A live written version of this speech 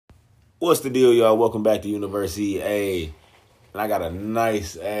What's the deal, y'all? Welcome back to University A. And I got a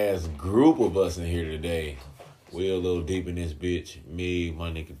nice ass group of us in here today. We're a little deep in this bitch. Me,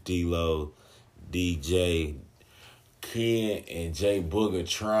 my nigga D-Lo, DJ, Ken, and Jay Booger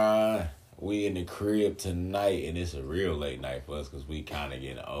trying. We in the crib tonight, and it's a real late night for us because we kind of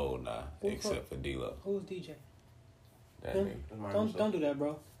getting old now, except for D-Lo. Who's DJ? That nigga. Don't do that,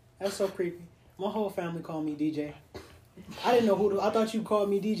 bro. That's so creepy. My whole family called me DJ. I didn't know I thought you called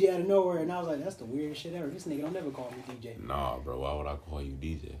me DJ out of nowhere, and I was like, that's the weirdest shit ever. This nigga don't never call me DJ. Nah, bro. Why would I call you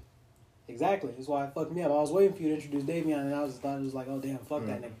DJ? Exactly. That's why it fucked me up. I was waiting for you to introduce Davion, and I thought it was like, oh, damn, fuck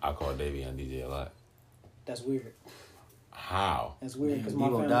that nigga. I call Davion DJ a lot. That's weird. How? That's weird, because my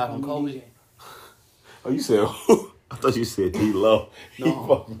family called me DJ. Oh, you said who? I thought you said D-Lo.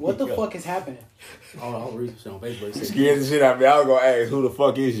 No. What the fuck is happening? Oh, I'll read some shit on Facebook. You scared the shit out of me. I was going to ask, who the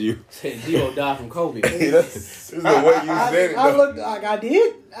fuck is you? Said D-Lo died from COVID. This is the way you said it. I looked like I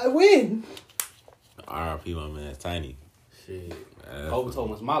did. I win. R.I.P. my man, Tiny. Shit. COVID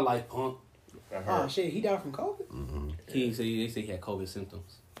told us my life, punk. Oh, shit. He died from COVID? Mm-hmm. They say he had COVID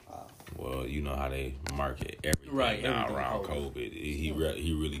symptoms. Well, you know how they market everything now around COVID. He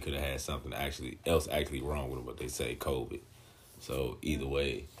really could have had something actually wrong with him, but they say COVID. So either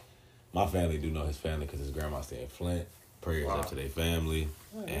way, my family do know his family because his grandma stay in Flint. Prayers up to their family,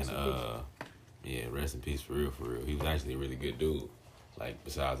 and yeah, rest in peace for real. He was actually a really good dude. Like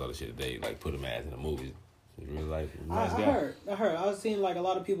besides all the shit that they like put him as in the movies. He's really like a nice guy. I heard. I was seeing like a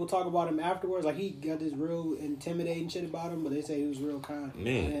lot of people talk about him afterwards. Like he got this real intimidating shit about him, but they say he was real kind.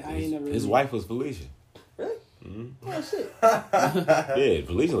 Man, I ain't never his wife was Felicia. Really? Mm-hmm. Oh shit. Yeah,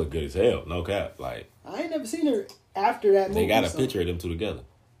 Felicia looked good as hell. No cap. Like I ain't never seen her after that movie. They got a picture of them two together.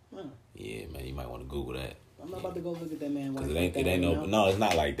 Huh. Yeah, man, you might want to Google that. I'm not about to go look at that man. Cause it ain't no, it's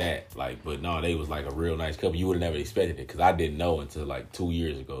not like that. Like, but no, they was like a real nice couple. You would have never expected it, cause I didn't know until like 2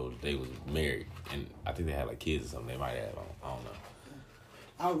 years ago they was married, and I think they had like kids or something. They might have. I don't know.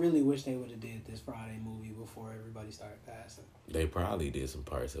 I really wish they would have did this Friday movie before everybody started passing. They probably did some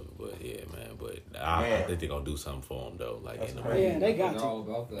parts of it, but yeah, man. But I think they're gonna do something for them though. Like in the movie. Yeah, they got to. All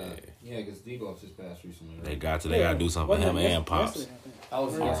about that. Yeah, because D-Lo just passed recently. Right? They got to do something for him and Pops. I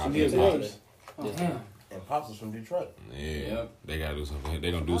was Damn. And Pops was from Detroit. Yeah, They gotta do something for him.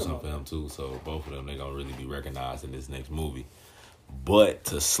 They gonna do something for him too. So both of them, they gonna really be recognized in this next movie. But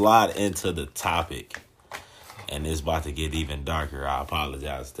to slide into the topic, and it's about to get even darker, I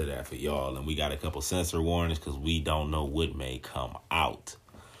apologize to that for y'all. And we got a couple censor warnings because we don't know what may come out.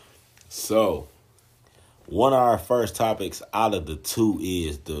 So, one of our first topics out of the two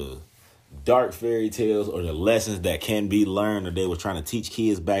is the dark fairy tales or the lessons that can be learned or they were trying to teach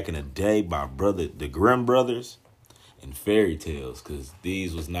kids back in the day by the Grimm brothers and fairy tales, because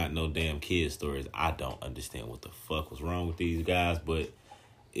these was not no damn kid stories. I don't understand what the fuck was wrong with these guys, but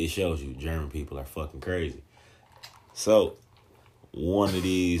it shows you German people are fucking crazy. So one of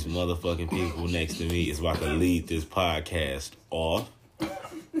these motherfucking people next to me is about to lead this podcast off.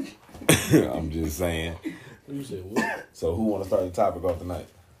 I'm just saying. You said what? So who want to start the topic off tonight?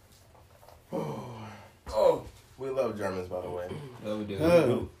 Oh, we love Germans, by the way. Yeah, we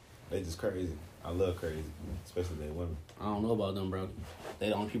do. They just crazy. I love crazy, especially they women. I don't know about them, bro. They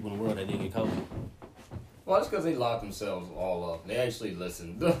the only people in the world that didn't get COVID. Well, that's because they locked themselves all up. They actually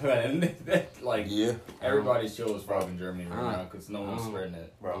listened. And everybody's show is from Germany right now because no one's spreading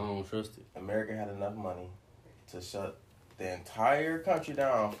it. I don't trust it. America had enough money to shut the entire country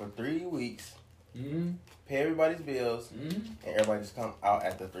down for 3 weeks, pay everybody's bills, and everybody just come out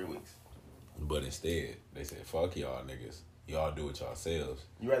after 3 weeks. But instead, they said, fuck y'all niggas. Y'all do it yourselves.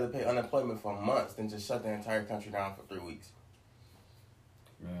 You rather pay unemployment for months than just shut the entire country down for 3 weeks.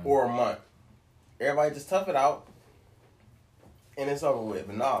 Man. Or a month. Everybody just tough it out, and it's over with.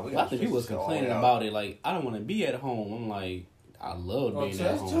 But nah, we got. I think people was complaining about it. Like, I don't want to be at home. I'm like, I love being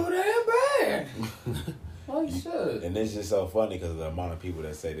at home. That's too damn bad. Like shit. And it's just so funny because of the amount of people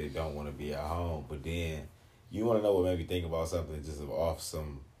that say they don't want to be at home. But then, you want to know what made me think about something just off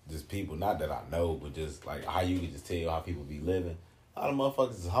some, just people, not that I know, but just like how you can just tell how people be living. A lot of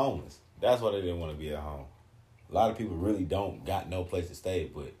motherfuckers is homeless. That's why they didn't want to be at home. A lot of people really don't got no place to stay,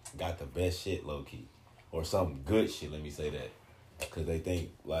 but got the best shit low key. Or some good shit, let me say that. Because they think,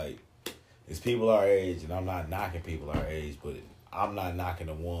 like, it's people our age, and I'm not knocking people our age, but I'm not knocking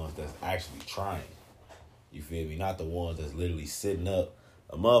the ones that's actually trying. You feel me? Not the ones that's literally sitting up.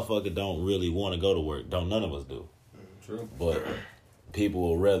 A motherfucker don't really want to go to work. Don't none of us do. True. But people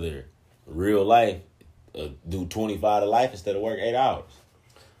will rather real life do 25 to life instead of work 8 hours.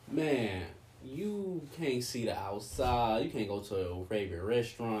 Man, you can't see the outside. You can't go to your favorite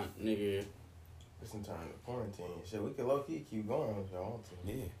restaurant, nigga. It's in time to quarantine. Shit, we could low key keep going if y'all want to.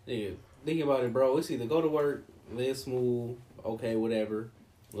 Yeah. Nigga, Think about it, bro. It's either go to work, live smooth, okay, whatever,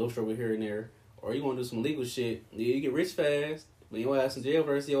 a little trouble here and there, or you want to do some legal shit. Yeah, you get rich fast, but you won't have some jail for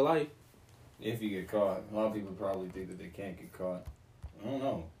the rest of your life. If you get caught. A lot of people probably think that they can't get caught. I don't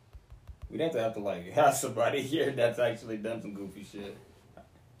know. We'd have to like have somebody here that's actually done some goofy shit.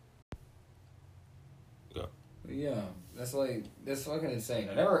 Yeah, that's fucking insane.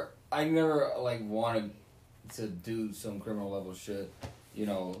 I never like wanted to do some criminal level shit. You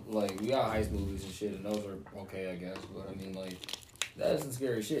know, like we got heist movies and shit, and those are okay, I guess. But I mean, like that's some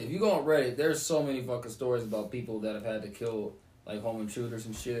scary shit. If you go on Reddit, there's so many fucking stories about people that have had to kill like home intruders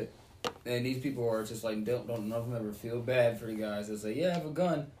and shit. And these people are just like don't none of them ever feel bad for the guys that say, yeah, I have a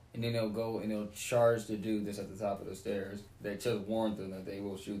gun, and then they'll go and they'll charge the dude that's at the top of the stairs that just warned them that they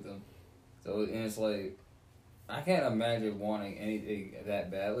will shoot them. So and it's like I can't imagine wanting anything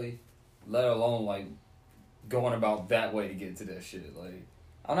that badly, let alone like going about that way to get to that shit. Like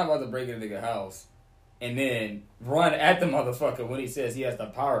I'm not about to break into a nigga house and then run at the motherfucker when he says he has the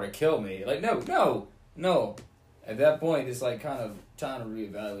power to kill me. Like no. At that point, it's like kind of trying to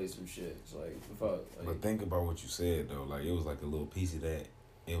reevaluate some shit. It's like, fuck. Like, but think about what you said though. Like it was like a little piece of that.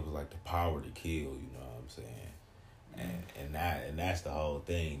 It was like the power to kill. You know what I'm saying? And that's the whole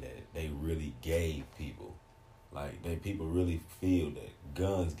thing that they really gave people. Like people really feel that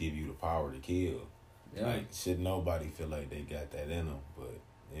guns give you the power to kill. Yeah. Like should nobody feel like they got that in them, but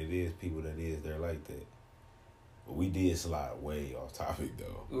it is people that is there like that. But we did slide way off topic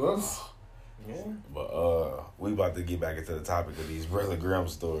though. Whoops. Yeah. But we about to get back into the topic of these Brother Grimm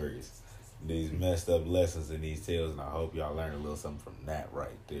stories, these messed up lessons in these tales, and I hope y'all learned a little something from that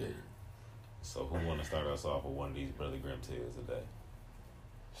right there. So who want to start us off with one of these Brother Grimm tales today?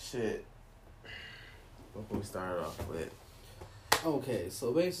 Shit. What can we start off with? Okay,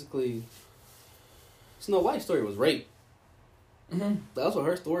 so basically, Snow White's story was rape. Mm-hmm. That's what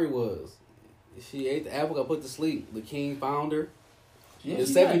her story was. She ate the apple, got put to sleep. The king found her. Yeah, the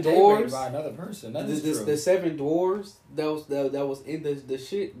seven dwarves by another person. That is true. The seven dwarves that was in the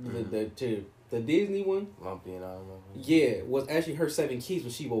shit the Disney one. Lumpy and all of them. Yeah, was actually her 7 kids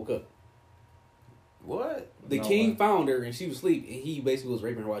when she woke up. What? The king found her and she was asleep, and he basically was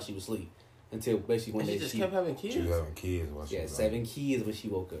raping her while she was asleep until basically one day she just kept having kids. She was having kids while she was 7 kids when she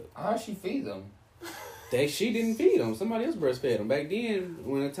woke up. How did she feed them? She didn't feed them. Somebody else breastfed them. Back then,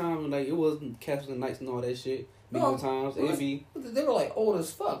 when the time like it wasn't Castles and Knights and all that shit. No, times it'd be. They were like old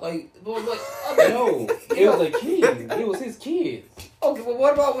as fuck. Like no, it was a kid. It was his kids. Okay, but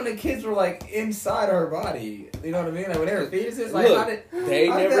what about when the kids were like inside her body? You know what I mean? Like when they were fetuses. Like look, they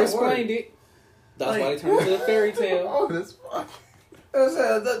never explained it. That's why they turned it into a fairy tale. Oh, that's fine.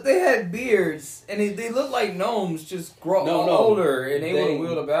 They had beards and they looked like gnomes, just older, and they would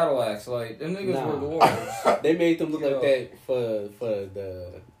wield a battle axe. Like them niggas were dwarves. They made them look like that for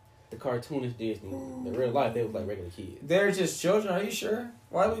the cartoonish Disney. In real life, they was like regular kids. They're just children. Are you sure?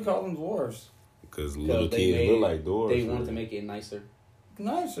 Why do we call them dwarves? Because little kids look like dwarves. They wanted to make it nicer.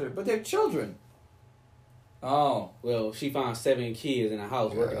 Nicer, but they're children. Oh. Well, she found 7 kids in a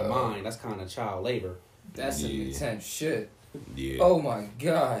house working a mine. That's kind of child labor. That's some intense shit. Yeah. Oh my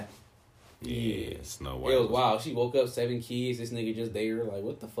god. Yeah, Snow White. It was wild. She woke up 7 kids. This nigga just there. Like,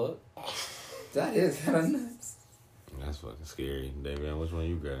 what the fuck? That is kind of nuts. That's fucking scary. David, which one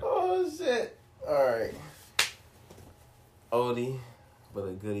you got? Oh, shit. Alright. Oldie, but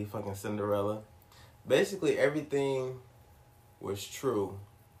a goodie fucking Cinderella. Basically, everything was true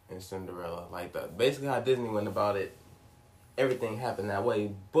in Cinderella. Like, basically how Disney went about it, everything happened that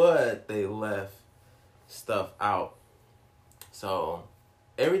way, but they left stuff out. So,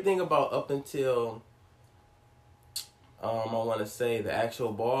 everything about up until, I want to say, the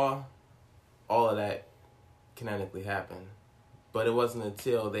actual ball, all of that canonically happened. But it wasn't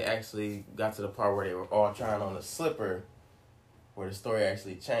until they actually got to the part where they were all trying on a slipper where the story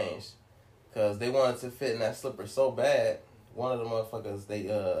actually changed. Because they wanted to fit in that slipper so bad, one of the motherfuckers, they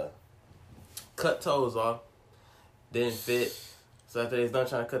cut toes off, didn't fit. So after they was done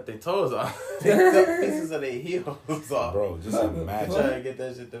trying to cut their toes off, they cut pieces of their heels off. Bro, just imagine trying to get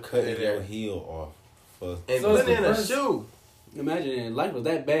that shit to cutting your heel off. And put it in a shoe. Imagine life was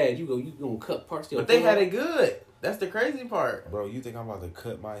that bad. You gonna cut parts of your But they had it good. That's the crazy part. Bro, you think I'm about to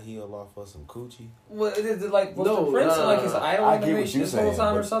cut my heel off for some coochie? What is it like? Was the prince like his idol I get what animation you this whole saying,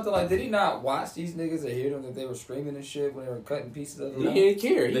 time or but- something? Like, did he not watch these niggas and hear them that they were screaming and shit when they were cutting pieces of He them? didn't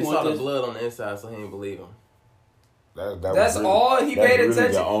care. He They saw wanted the blood on the inside, so he didn't believe him. That's all he paid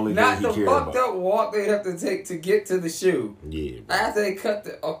attention. Not thing the he cared fucked about. up walk they'd have to take to get to the shoe. Yeah, bro. After they cut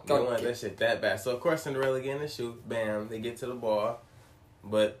the... Oh, They wanted that shit that bad. So, of course, Cinderella get in the shoe. Bam. They get to the bar.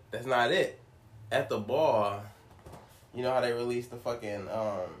 But that's not it. At the bar, you know how they released the fucking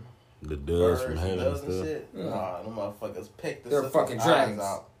The doves from birds and heaven and doves and stuff. shit. Yeah. Nah, them motherfuckers pick the They're sister's fucking eyes dragons.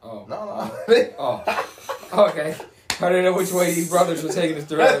 out. Oh. No. Oh. Okay. I didn't know which way these brothers were taking this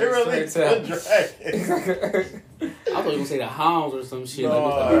direction. They really Straight the tell. dragons. I thought you were gonna say the hounds or some shit. No,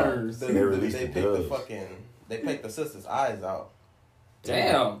 like the birds. They released they the picked the doves. fucking. They picked the sister's eyes out.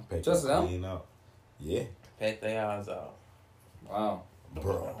 Damn. Pick Just that them? clean out. Yeah. Picked their eyes out. Wow.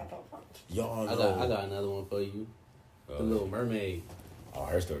 Bro. Y'all I know. got another one for you. The Little Mermaid. Oh,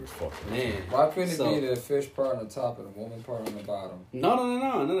 her story's fucked. Man. Why couldn't it So- be the fish part on the top and the woman part on the bottom?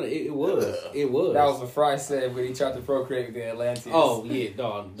 No. It was. It was. That was what Fry said when he tried to procreate with the Atlanteans. Oh yeah,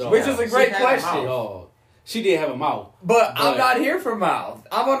 dog. Which is a great She had question. a mouth, dog. She did have a mouth. But I'm But- not here for mouth.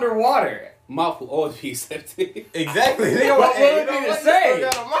 I'm underwater. Mouth will always be accepted. Exactly. What would it be to say?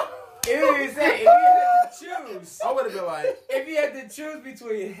 If you had to choose, I would have been like, if you had to choose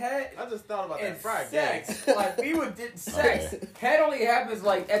between head I just thought about and that fried sex, game. like we would did sex. Head only happens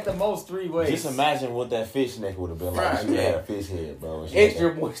like at the most 3 ways. Just imagine what that fish neck would have been like. Right. She had a fish head, bro. She It's had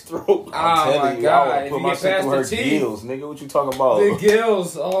your moist throat. Ah, I'm telling my you, God. I If would put you my get shit past through her the teeth. gills, nigga. What you talking about? The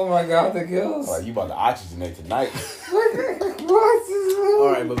gills. Oh my God, the gills. Like, you about to oxygenate tonight.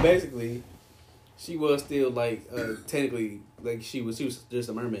 All right, but basically, she was still like technically like she was just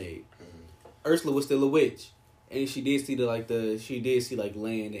a mermaid. Ursula was still a witch, and she did see like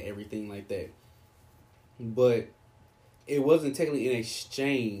land and everything like that. But it wasn't technically in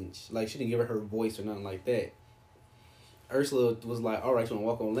exchange. Like she didn't give her voice or nothing like that. Ursula was like, "All right, you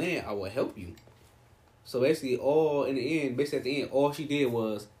want to walk on land? I will help you." So basically, at the end, all she did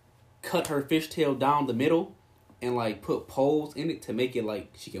was cut her fishtail down the middle and like put poles in it to make it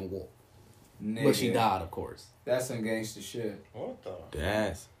like she can walk. Nigga, But she died, of course. That's some gangster shit. What the?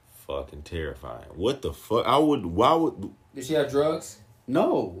 That's fucking terrifying. What the fuck? Why would Did she have drugs?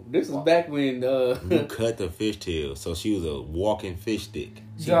 No, this is back when you cut the fishtail? So she was a walking fish stick.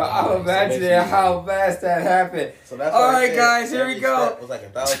 Yo, I'm imagining how fast that happened. So that's All why I right, said guys, here every we go. step was like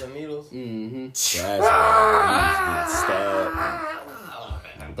 1,000 needles. mm-hmm. That's why he's getting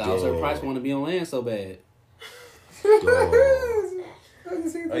stabbed. That was her price want to be on land so bad. Dog.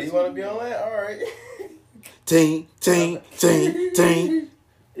 Oh, you want to be on that? All right. Ting, ting, ting, ting.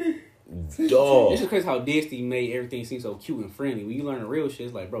 Dog. It's just crazy how Disney made everything seem so cute and friendly. When you learn the real shit,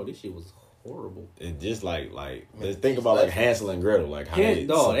 it's like, bro, this shit was horrible. And just like let's think about like Hansel and Gretel, like how they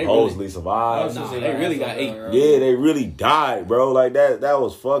Dog, they supposedly I survived. was Nah, just they really got ate. Yeah, they really died, bro. Like that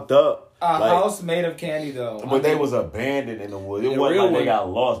was fucked up. A Like, house made of candy, though. but they was abandoned in the woods. It The wasn't real like they one- got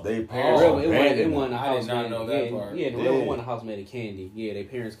lost. They parents It wasn't abandoned a them. I house did not made know of that yeah, part. Yeah, the Yeah. real one a house made of candy. Yeah, their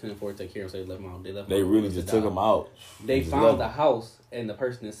parents couldn't afford to take care of them, so they left them out. They really just took them out. They Just found left the 'em. house and the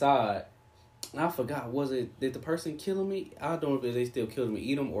person inside. And I forgot, did the person kill him? I don't know if they still killed him and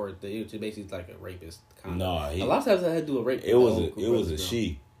eat him, or it was basically like a rapist. Kind Nah, of. A lot of times I had to do a rape. It was a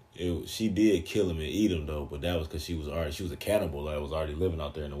she. She did kill him and eat him though, but that was because she was a cannibal that was already living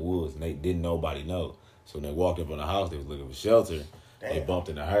out there in the woods, and they didn't nobody know. So when they walked up on the house, they was looking for shelter. They Damn. bumped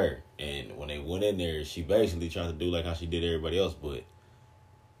into her, and when they went in there, she basically tried to do like how she did everybody else. But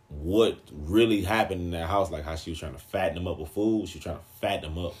what really happened in that house, like how she was trying to fatten them up with food, she was trying to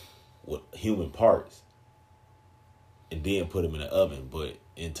fatten them up with human parts, and then put them in the oven. But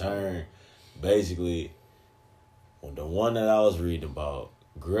in turn, basically, when the one that I was reading about,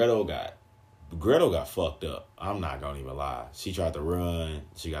 Gretel got fucked up. I'm not gonna even lie. She tried to run.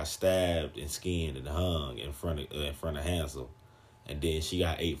 She got stabbed and skinned and hung in front of Hansel, and then she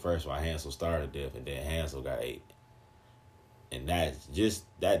got ate first while Hansel starved to death, and then Hansel got ate. And that's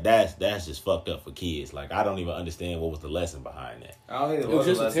just fucked up for kids. Like I don't even understand what was the lesson behind that. I don't think It there was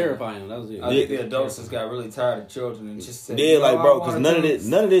was just a a lesson. terrifying. That was it. I think the adults just got really tired of children and just said, Yeah, like "Yo, bro, I because wanna none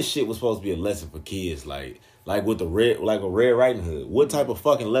do of this shit was supposed to be a lesson for kids. Like with Red Riding Hood. What type of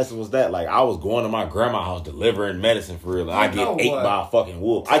fucking lesson was that? Like I was going to my grandma's house delivering medicine for real. Like, I You know get ate what? by a fucking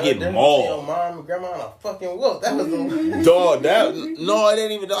wolf. I get Your mauled. mom and grandma on a fucking wolf. That was the Dog, no, it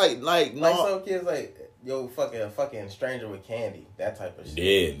ain't even like like no. some kids like yo fucking stranger with candy, that type of shit.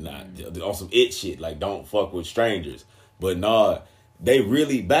 Yeah, nah, on some it shit. Like don't fuck with strangers. But nah, they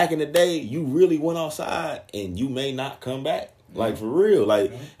really back in the day, you really went outside and you may not come back. Like for real.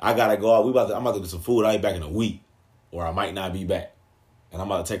 Like I gotta go out. I'm about to get some food. I'll be back in a week, or I might not be back. And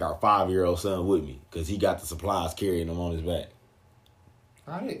I'm about to take our 5-year-old son with me because he got the supplies carrying them on his back.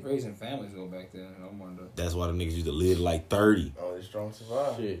 How did raising families go back then? I wonder. That's why them niggas used to live to like 30. Only strong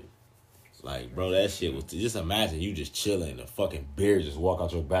survive. Shit. Like, bro, that shit was... Just imagine you just chilling and a fucking bear just walk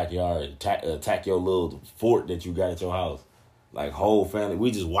out your backyard and attack your little fort that you got at your house. Like, whole family. We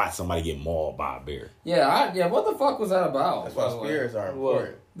just watched somebody get mauled by a bear. Yeah, what the fuck was that about? That's why by the way? spirits are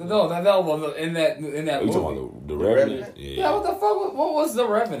important. No, in that Are you movie. talking about the The Revenant? Revenant? Yeah, what the fuck? What was the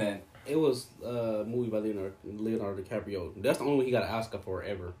Revenant? It was a movie by Leonardo DiCaprio. That's the only one he got an Oscar for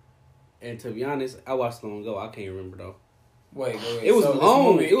ever. And to be honest, I watched it long ago. I can't remember though. Wait. It was so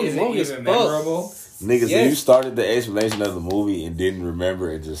long. This movie It was isn't long as even fuck. memorable? Nigga, so Yes. you started the explanation of the movie and didn't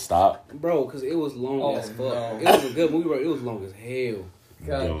remember and just stopped? Bro, because it was long Oh, as fuck. no. It was a good movie, bro. It was long as hell.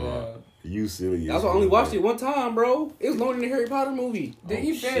 God You silly. That's why I only watched it one time, bro. It was longer than the Harry Potter movie. damn. Did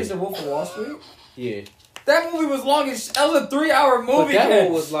you finish The Wolf of Wall Street? Yeah. That movie was long as that was a 3-hour But movie. that Ken.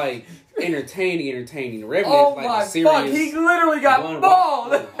 one was like entertaining. The Revenant Oh is like my a serious. fuck! He literally got one.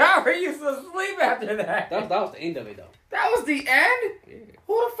 mauled. How are you so asleep after that? That was the end of it, though. That was the end. Yeah.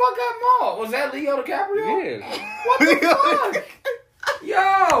 Who the fuck got mauled? Was that Leo DiCaprio? Yeah. What the fuck?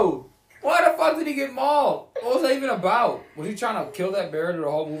 Yo! Why the fuck did he get mauled? What was that even about? Was he trying to kill that bear through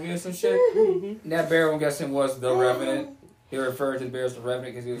the whole movie or some shit? Mm-hmm. And that bear, I'm guessing, was the Revenant. He referred to the bear as the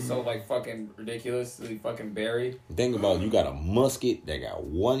Revenant because he was so like fucking ridiculously fucking buried. Think about it, you got a musket that got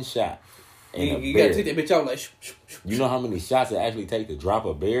one shot. And a You bear. gotta take that bitch out like. You know how many shots it actually take to drop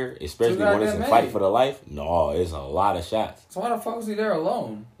a bear, especially Too when it's in goddamn fight many. for the life? No, it's a lot of shots. So why the fuck was he there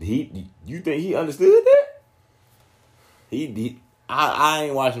alone? You think he understood that? I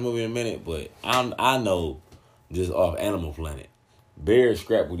ain't watched the movie in a minute, but I know just off Animal Planet, bears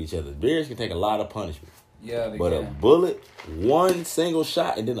scrap with each other. Bears can take a lot of punishment, Yeah, they but a can. bullet, one single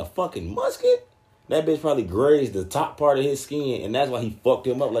shot, and then a fucking musket. That bitch probably grazed the top part of his skin, and that's why he fucked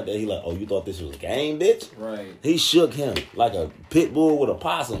him up like that. He like, oh, you thought this was a game, bitch? Right. He shook him like a pit bull with a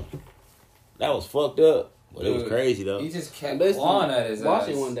possum. That was fucked up, but it was Dude, crazy though. He just kept Listen, clawing at his watch ass.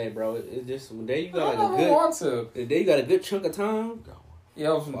 it one day, bro. It's just one day you I got don't like a ever good. want to. The day you got a good chunk of time.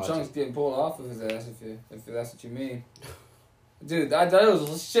 Yo, some Watch chunks it. getting pulled off of his ass, if that's what you mean. Dude, I thought it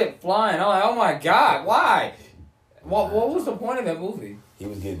was shit flying. I'm like, oh my god, why? What was the point of that movie? He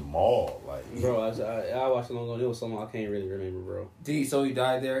was getting mauled, like Bro, I watched it long ago. It was something I can't really remember, bro. So he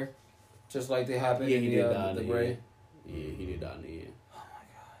died there? Just like they happened Yeah, in he the, did die in the the grave? end. Yeah, he did die in the end.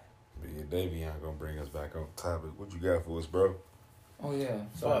 But yeah, Davion gonna bring us back on topic. What you got for us, bro? Oh yeah,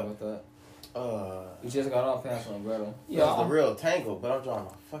 sorry about that. It We just got off Hansel and Gretel. was Yeah, the real Tangle, but I'm drawing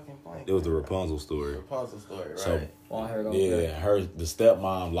a fucking blank. It was the Rapunzel story. Rapunzel story, right? So long hair goes yeah, back. the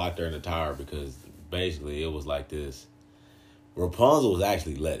stepmom locked her in the tower because basically it was like this. Rapunzel was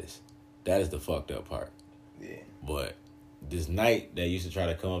actually lettuce. That is the fucked up part. Yeah. But this knight that used to try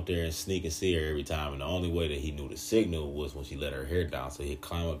to come up there and sneak and see her every time, and the only way that he knew to signal was when she let her hair down, so he'd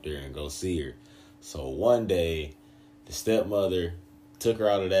climb up there and go see her. So one day, the stepmother took her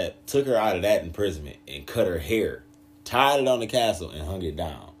out of that imprisonment and cut her hair, tied it on the castle, and hung it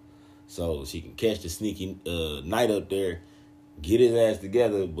down, so she can catch the sneaky knight up there, get his ass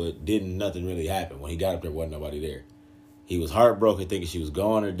together. But nothing really happen. When he got up there, wasn't nobody there. He was heartbroken, thinking she was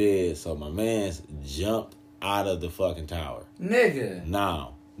gone or dead. So my man's jumped out of the fucking tower. Nigga.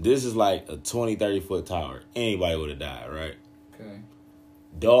 Now, this is like a 20, 30-foot tower. Anybody would have died, right? Okay.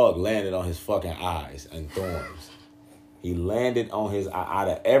 Dog landed on his fucking eyes and thorns. He landed on his eye. Out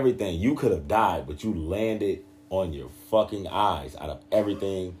of everything, you could have died, but you landed on your fucking eyes out of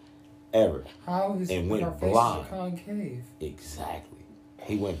everything ever. How is And went our faces blind. concave? Exactly.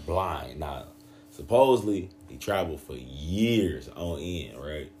 He went blind. Now, supposedly, he traveled for years on end,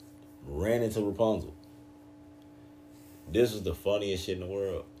 right? Ran into Rapunzel. This was the funniest shit in the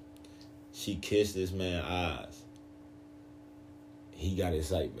world. She kissed this man's eyes. He got his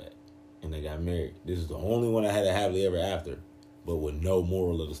sight back. And they got married. This is the only one that had a happily ever after, but with no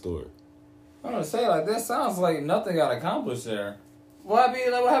moral of the story. I'm gonna say like that sounds like nothing got accomplished there. What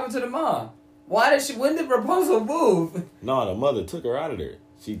happened to the mom? When did Rapunzel move? No, the mother took her out of there.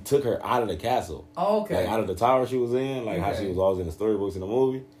 She took her out of the castle. Oh, okay. Like out of the tower she was in, like how Okay. she was always in the storybooks in the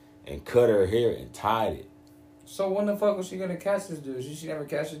movie, and cut her hair and tied it. So when the fuck was she gonna catch this dude? She never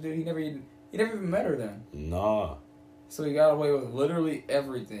catch this dude. He never even met her then. Nah. So he got away with literally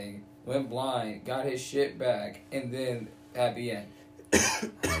everything. Went blind, got his shit back, and then happy end.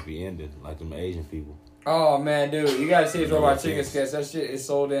 Happy ending, like them Asian people. Oh man, dude, you gotta see his Robot Chicken sketch. That shit is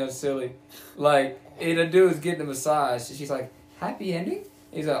so damn silly. Like, the dude's getting a massage. She's like, happy ending?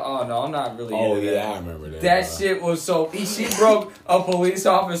 He's like, oh no, I'm not really. Oh into yeah, that. I remember that. That shit was so. She broke a police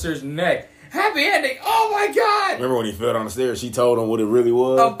officer's neck. Happy ending. Oh my god. Remember when he fell down the stairs? She told him what it really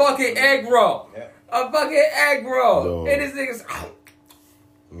was. A fucking egg roll. Yeah. A fucking egg roll. No. And this nigga's.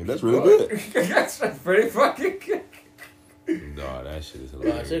 I mean, that's really good. That's pretty fucking good. Nah, that shit is Bro, I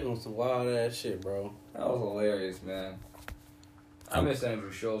hilarious. check on some wild ass shit, bro. That was hilarious, man. I miss Andrew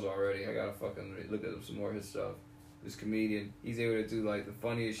Schultz already. I gotta fucking look at some more of his stuff. This comedian, he's able to do like the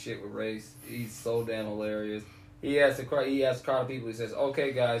funniest shit with race. He's so damn hilarious. He asks a crowd of people. He says,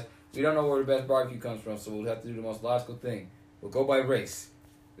 "Okay, guys, we don't know where the best barbecue comes from, so we'll have to do the most logical thing. We'll go by race.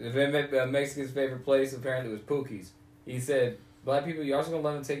 Mexican's favorite place apparently was Pookie's. He said, "Black people, y'all just gonna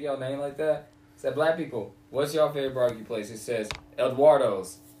let them take y'all name like that?" He said, "Black people, what's your favorite barbecue place?" He says,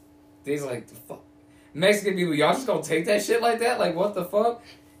 "Eduardo's." He's like, "The fuck." Mexican people, y'all just gonna take that shit like that? Like, what the fuck?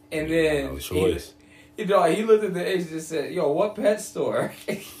 And then No choice. he looked at the Asian and said, "Yo, what pet store?"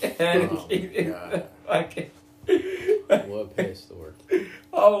 And What pet store?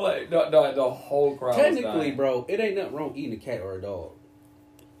 oh, like no, the whole crowd. Technically, bro, it ain't nothing wrong eating a cat or a dog.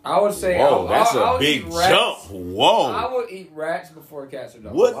 I would say, Whoa, that's I a would big eat rats. jump. Whoa. I would eat rats before cats or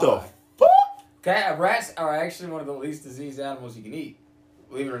dogs. What the Why? fuck? Rats are actually one of the least diseased animals you can eat.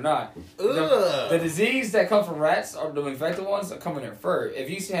 Believe it or not. Ugh. The disease that comes from rats are the infected ones that come in their fur. If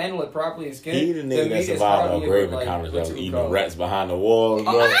you handle it properly and skin He it, the the nigga that meat is survived hardly on grave ever, like, encounters what that you was would eating call it. rats behind the walls,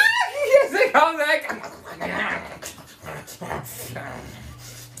 bro. Yes, they come back.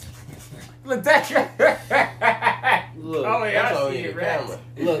 Look, that. Look, Oh, yeah, That's I all see in it, the rats.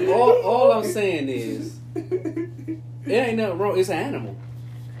 camera. Look, all I'm saying is, it ain't nothing wrong. It's an animal.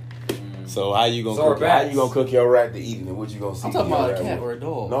 So how you gonna So are cook? How bats. you gonna cook your rat to eat it? And what you gonna see? I'm talking your about a rat cat with? or a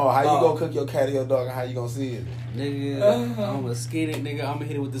dog. No, how you Oh. gonna cook your cat or your dog? And how you gonna see it? Nigga, I'm gonna skin it, nigga. I'm gonna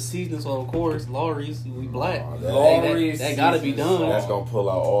hit it with the seasoning, so of course, Lawry's, we black. Oh, That gotta be done. That's gonna pull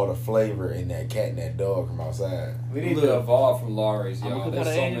out all the flavor in that cat and that dog from outside. We need Look. to evolve from Lawry's, I'm y'all. gonna cook There's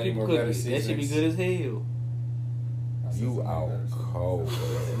how the so Asian many people more cook better it. That should be seasonings. good as hell. You out cold, bro.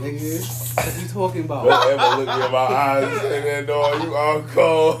 Nigga, what you talking about? Don't ever look me in my eyes and say that, dog. You out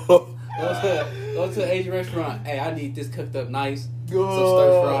cold. Go to an Asian restaurant. Hey, I need this cooked up nice. Some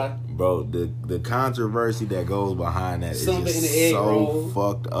stir fry. Bro, the controversy that goes behind that is Something just in the egg so roll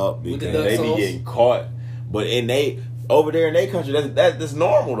fucked up with the because duck they be sauce. getting caught. But over there in their country, that's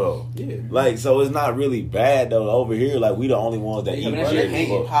normal though. Yeah. Like, so it's not really bad though. Over here, like, we the only ones that Yeah, eat but that Bro, shit they shit. can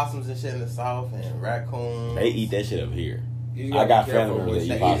hanging eat possums and shit in the south and raccoons. They eat that shit up here. You I gotta got be careful family what members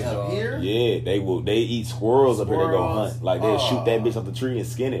you that They eat eat possums. up here. Yeah, they will. They eat squirrels up here to go Squirrels? hunt. Like they'll shoot that bitch off the tree and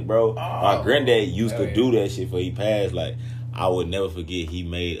skin it, bro. My granddad used to Hell do that shit before he passed. Like I would never forget. He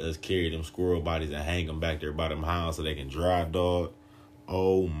made us carry them squirrel bodies and hang them back there by them hounds so they can dry dog.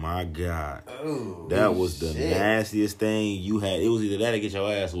 Oh my god, Ooh, that was the shit. nastiest thing you had. It was either that or get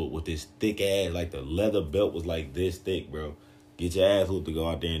your ass whooped with this thick ass. Like the leather belt was like this thick, bro. Get your ass whooped to go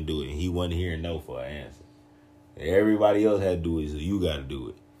out there and do it. And he wasn't hearing no for an answer. Everybody else had to do it, so you got to do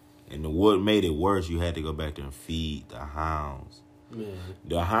it. And what made it worse, you had to go back there and feed the hounds. Man.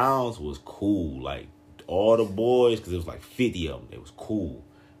 The hounds was cool. Like, all the boys, because it was like 50 of them, they was cool.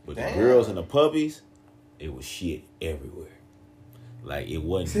 But Damn. the girls and the puppies, it was shit everywhere. Like, it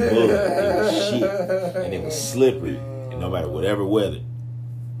wasn't good. It was shit. And it was slippery. And no matter whatever weather.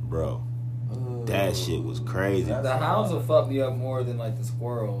 Bro, that shit was crazy. The hounds will fuck me up more than like the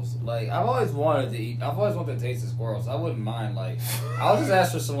squirrels. Like I've always wanted to taste the squirrels. I wouldn't mind. Like I'll just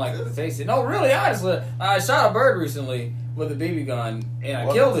ask for some like to taste it. No, really, honestly, I shot a bird recently with a BB gun and I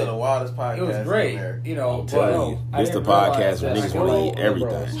Welcome killed to it. the wildest podcast It was in great, America. you know. I'm telling you, I this the didn't realize podcast where that niggas wanna eat Squirrel, bro,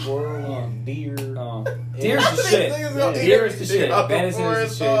 everything. Squirrel, deer. Deer's the shit. Niggas gonna eat Deer is the everything shit. out the Venison is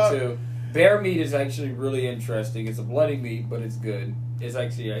forest, the dog. shit too. Bear meat is actually really interesting. It's a bloody meat, but it's good. It's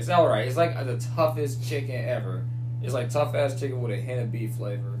actually it's all right. It's like the toughest chicken ever. It's like tough ass chicken with a hint of beef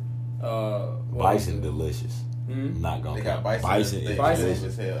flavor. What is Bison it? delicious. Hmm? Not gonna They got count. bison. Bison is Bison. delicious.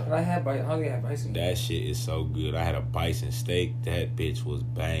 as hell. But I had how do you have bison? That shit is so good. I had a bison steak. That bitch was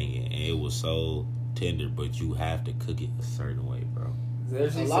banging. And it was so tender, but you have to cook it a certain way, bro.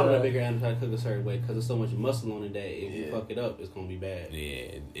 There's A these, lot of the bigger animals I cook a certain way because there's so much muscle on it that if you Yeah. fuck it up, it's gonna be bad.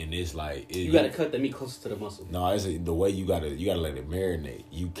 Yeah, and it's like... You gotta cut the meat closer to the muscle. No, it's the way you gotta let it marinate.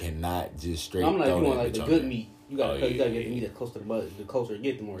 You cannot just straight I'm like, throw you want that like bitch the on good there. meat. You gotta Oh, cut, you gotta yeah, get the yeah. meat that's close to the butt. The closer it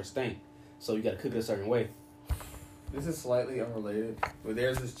get, the more it stink. So you gotta cook it a certain way. This is slightly unrelated, but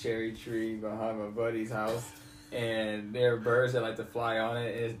there's this cherry tree behind my buddy's house, and there are birds that like to fly on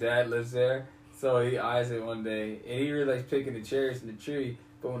it, and his dad lives there. So he eyes it one day, and he really likes picking the cherries in the tree,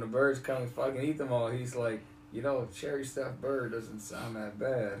 but when the birds come and fucking eat them all, he's like, you know, cherry stuffed bird doesn't sound that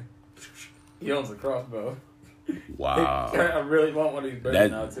bad. He owns a crossbow. Wow. I really want one of these birds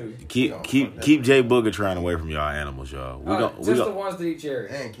That- now, too. Keep Jay Booger trying away from y'all animals, y'all. Just the ones that eat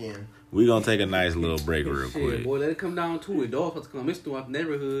cherries. And Ken. We gonna take a nice little break real Shit, quick. boy, let it come down to it. Dogs have to come mix throughout the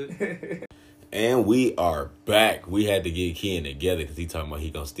neighborhood. And we are back. We had to get Ken together because he talking about he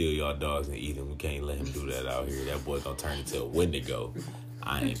gonna steal y'all dogs and eat them. We can't let him do that out here. That boy gonna turn into a Wendigo.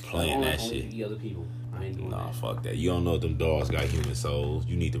 I ain't playing that Only shit. eat other people. I ain't doing Nah, that. fuck that. You don't know if them dogs got human souls.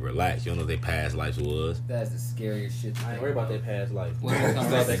 You need to relax. You don't know what their past lives was. That's the scariest shit. I ain't worried about their past life. When it comes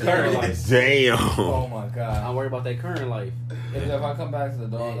About to their current life. Damn. Oh my god. I'm worried about their current life. If I come back to the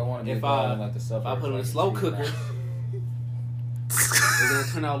dog, I want to be If a dog I- and like the stuff. If I put it in a slow cooker, It's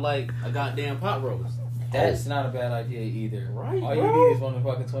gonna turn out like a goddamn pot roast. That's not a bad idea either. Right, All bro. you need is one of the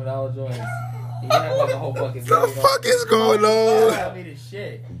fucking $20 joints. You have like a whole fucking. The fuck is going on? I mean, it's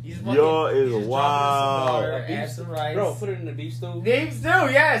shit. You just Y'all fucking- is you just wild. drop it in some water, add some rice. Bro, put it in the beef stew. Beef stew,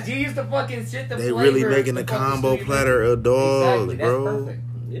 yes. You use the fucking shit. The They flavor, really making the a fucking combo sweet platter of dogs, Exactly, that's bro. perfect.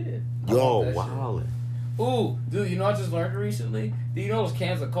 Yeah. Y'all That shit. wildin'. Ooh, dude, you know what I just learned recently? Do you know those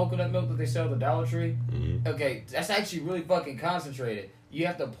cans of coconut milk that they sell at the Dollar Tree? Mhm. Okay, that's actually really fucking concentrated. You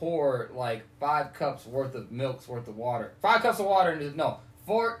have to pour like 5 cups worth of milk's worth of water. 5 cups of water into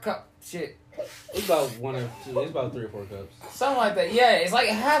 4 cup shit. It's about 1 or 2. It's about 3 or 4 cups. Something like that. Yeah, it's like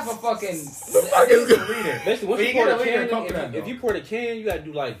half a fucking fuck is a liter. Basically, once But you get pour a the liter of can, coconut if you milk. pour the can, you gotta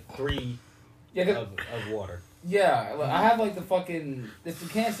do like 3 Yeah, 'cause- of water. yeah, like, I have like the fucking. If the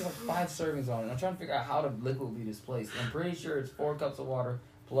can's like 5 servings on it, I'm trying to figure out how the liquid will be displaced. I'm pretty sure it's 4 cups of water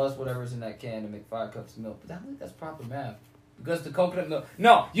plus whatever's in that can to make 5 cups of milk. But I think that's proper math because the coconut milk.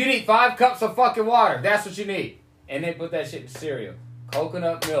 No, you need 5 cups of fucking water. That's what you need. And they put that shit in cereal.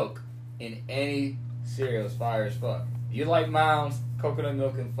 Coconut milk in any cereal is fire as fuck. You like Mounds, coconut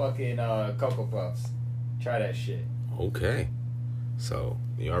milk, and fucking Cocoa Puffs. Try that shit. Okay. So,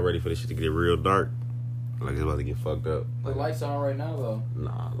 y'all ready for this shit to get real dark? Like it's about to get fucked up. The lights are on right now though.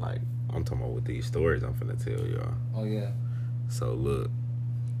 Nah, like, I'm talking about with these stories I'm finna tell y'all. Oh yeah. So, look.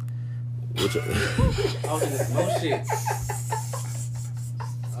 Which, I was in this no shit.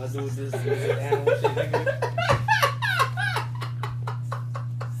 I'll do this animal shit, nigga.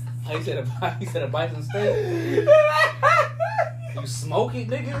 How you said a bison steak? You smoke it,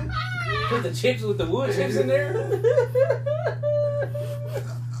 nigga? Put the chips with the wood chips in there?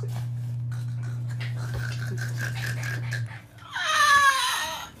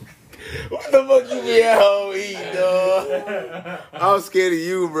 what the fuck you be at home eating, dog? I'm scared of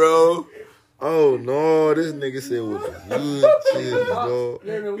you, bro. Oh, no. This nigga said with the good chips, dog.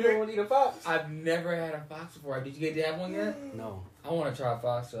 You ever want to eat a fox? I've never had a fox before. Did you get to have one yet? No. I want to try a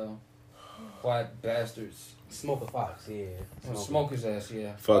fox though. Quiet bastards. Smoke a fox, yeah. Smoke his ass,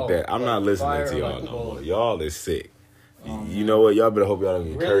 yeah. Fuck that. I'm not listening fire to y'all like no more. bullet. Y'all is sick. Oh, You know what? Y'all better hope y'all don't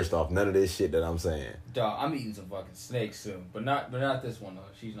get Really? cursed off none of this shit that I'm saying. Dog, I'm eating some fucking snakes soon, but not this one though.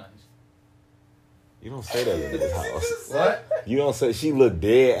 She's nice. You don't say that in this house. What? You don't say she looked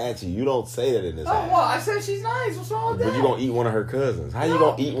dead at you. You don't say that in this Oh, house. well, I said she's nice. What's wrong with that? But you gonna eat one of her cousins. How you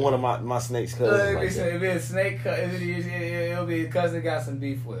gonna eat one of my snake's cousins like that? It'll be a snake. It'll be a cousin got some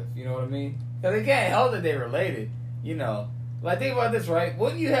beef with. You know what I mean? Because they can't help that they related. You know. Like, think about this, right?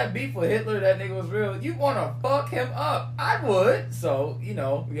 Wouldn't you have beef with Hitler? That nigga was real. You want to fuck him up? I would. So, you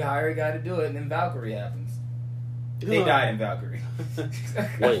know, we hire a guy to do it, and then Valkyrie happens. They died in Valkyrie.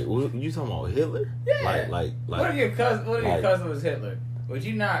 Wait, you talking about Hitler? Yeah. Like. What if your cousin? What if your like- cousin was Hitler? Would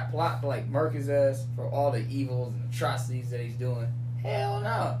you not plot to like murk his ass for all the evils and atrocities that he's doing? Hell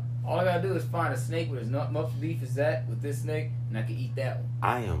no. All I gotta do is find a snake with as much beef as that with this snake, and I can eat that one.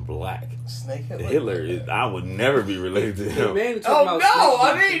 I am black. Snake Hitler is. I would never be related to him. Oh no!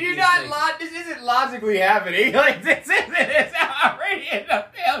 I mean, you're not. This isn't logically happening. Like this isn't. It's already in the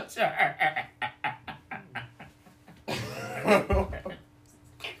future.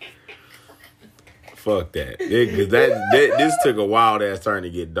 Fuck that. Because this took a wild ass turn to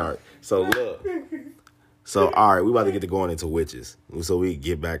get dark. So look. So all right, we about to get to going into witches. So we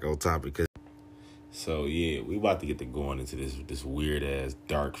get back on topic. So yeah, we about to get to going into this weird ass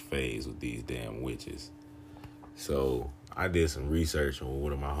dark phase with these damn witches. So I did some research on what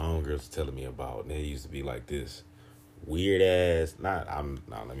one of my homegirls was telling me about, and they used to be like this weird ass.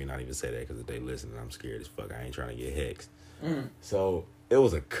 Let me not even say that because if they listen, I'm scared as fuck. I ain't trying to get hexed. So it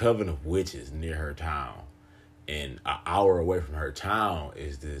was a coven of witches near her town, and an hour away from her town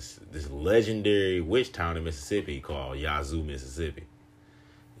is this legendary witch town in Mississippi called Yazoo, Mississippi.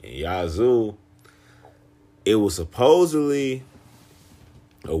 In Yazoo, it was supposedly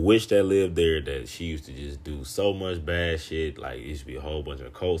a witch that lived there that she used to just do so much bad shit. Like, it used to be a whole bunch of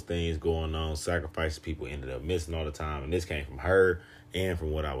occult things going on, sacrifices people ended up missing all the time. And this came from her and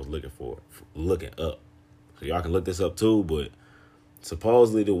from what I was looking up. So y'all can look this up too, but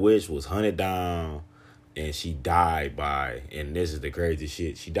supposedly the witch was hunted down and she died by, and this is the crazy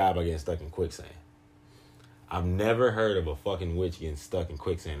shit, she died by getting stuck in quicksand. I've never heard of a fucking witch getting stuck in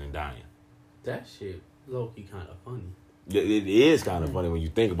quicksand and dying. That shit low-key kind of funny. It is kind of funny when you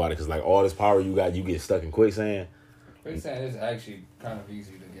think about it, because like all this power you got, you get stuck in quicksand. Quicksand is actually kind of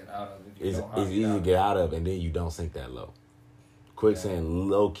easy to get out of. If you It's know how easy to get out of, and then you don't sink that low. Quicksand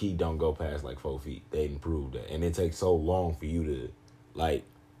low key don't go past like 4 feet. They didn't prove that, and it takes so long for you to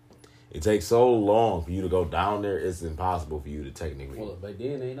go down there. It's impossible for you to technically. Well, back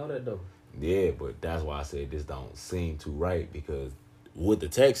then they ain't know that though. Yeah, but that's why I said this don't seem too right, because what the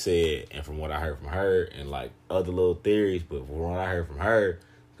text said, and from what I heard from her, and like other little theories, but from what I heard from her,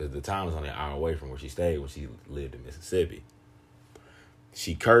 because the town was only an hour away from where she stayed when she lived in Mississippi.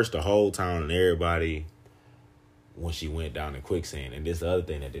 She cursed the whole town and everybody when she went down in quicksand. And this is the other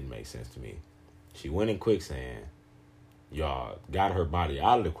thing that didn't make sense to me. She went in quicksand, y'all got her body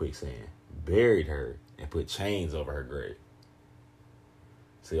out of the quicksand, buried her, and put chains over her grave.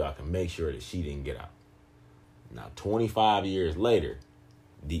 So y'all can make sure that she didn't get out. Now, 25 years later,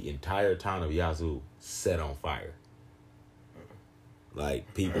 the entire town of Yazoo set on fire.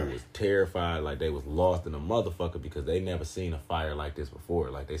 Like, people was terrified, like they was lost in a motherfucker because they never seen a fire like this before.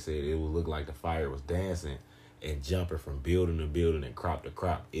 Like they said, it would look like the fire was dancing and jumping from building to building and crop to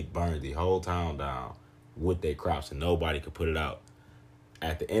crop. It burned the whole town down with their crops and nobody could put it out.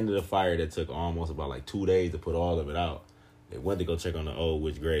 At the end of the fire, that took almost about like 2 days to put all of it out. They went to go check on the old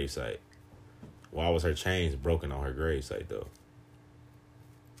witch gravesite. Why was her chains broken on her gravesite, though?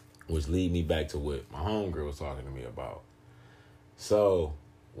 Which lead me back to what my homegirl was talking to me about. So,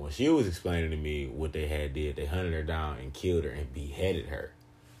 when she was explaining to me what they had did, they hunted her down and killed her and beheaded her.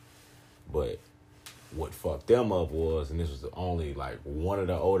 But what fucked them up was, and this was the only, like, one of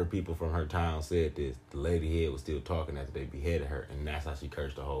the older people from her town said this, the lady head was still talking after they beheaded her, and that's how she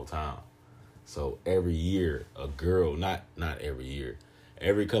cursed the whole town. So, every year, a girl, not every year,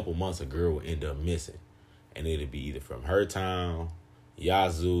 every couple months, a girl would end up missing. And it'd be either from her town,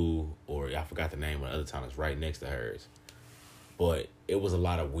 Yazoo, or I forgot the name of the other town that's right next to hers. But it was a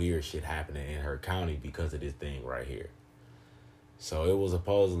lot of weird shit happening in her county because of this thing right here. So it was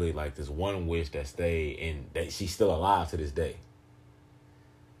supposedly like this one witch that stayed in, that she's still alive to this day.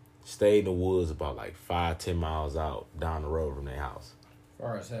 Stayed in the woods about like 5-10 miles out down the road from their house.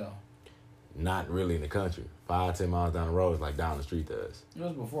 Far as hell. Not really in the country. 5-10 miles down the road is like down the street to us. It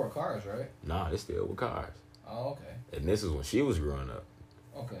was before cars, right? Nah, it's still with cars. Oh, okay. And this is when she was growing up.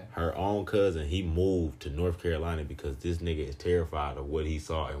 Okay. Her own cousin, he moved to North Carolina because this nigga is terrified of what he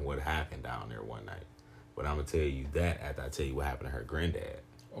saw and what happened down there one night. But I'm going to tell you that after I tell you what happened to her granddad.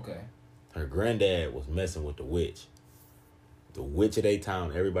 Okay. Her granddad was messing with the witch. The witch of their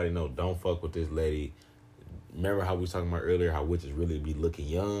town, everybody know, don't fuck with this lady. Remember how we was talking about earlier, how witches really be looking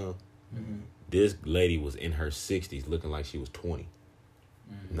young? Mm-hmm. This lady was in her 60s looking like she was 20.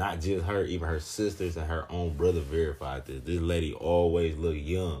 Mm-hmm. Not just her, even her sisters and her own brother verified this. This lady always looked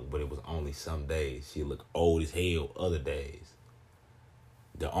young, but it was only some days. She looked old as hell other days.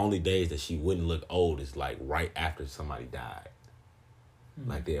 The only days that she wouldn't look old is like right after somebody died. Mm-hmm.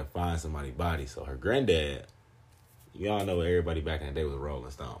 Like they'll find somebody's body. So her granddad, y'all know everybody back in the day was a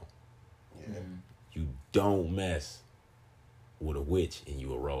Rolling Stone. Yeah. Mm-hmm. You don't mess with a witch and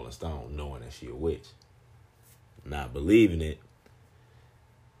you a Rolling Stone knowing that she a witch. Not believing it.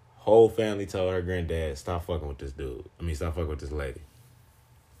 Whole family told her granddad, stop fucking with this dude. Stop fucking with this lady.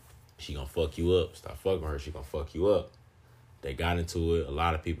 She gonna fuck you up. Stop fucking with her. She gonna fuck you up. They got into it. A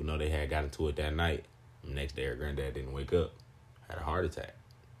lot of people know they had got into it that night. The next day, her granddad didn't wake up. Had a heart attack.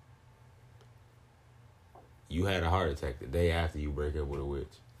 You had a heart attack the day after you break up with a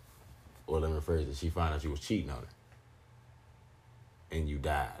witch. Or let me rephrase it, she found out you was cheating on her. And you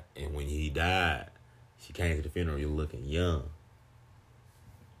died. And when he died, she came to the funeral, you're looking young.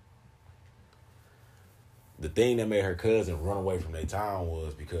 The thing that made her cousin run away from their town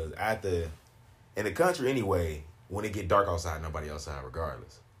was because in the country anyway, when it get dark outside, nobody outside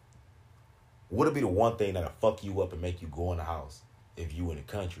regardless. What'd be the one thing that'll fuck you up and make you go in the house if you in the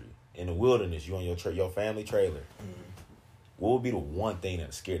country? In the wilderness, you on your family trailer. Mm-hmm. What would be the one thing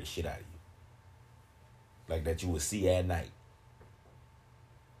that'll scare the shit out of you? Like that you would see at night.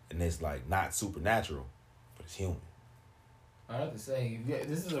 And it's like not supernatural, but it's human. I have to say,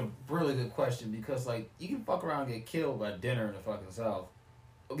 this is a really good question because, like, you can fuck around and get killed by dinner in the fucking South.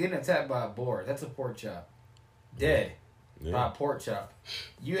 Or getting attacked by a boar, that's a pork chop. Dead by a pork chop.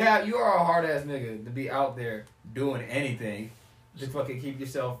 You are a hard ass nigga to be out there doing anything to fucking keep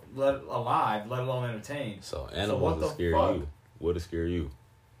yourself alive, let alone entertained. So animals will scare you. What'll scare you?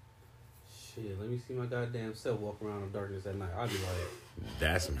 Shit, let me see my goddamn self walk around in darkness at night. I'll be like,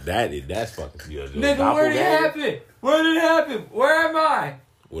 that's fucking you. Nigga, where did it happen? Where did it happen? Where am I?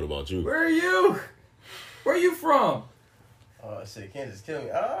 What about you? Where are you? Where are you from? Oh shit, can't just kill me.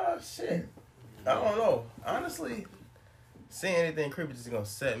 Oh shit. I don't know. Honestly, seeing anything creepy just gonna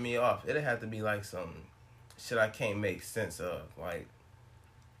set me off. It'd have to be like some shit I can't make sense of. Like,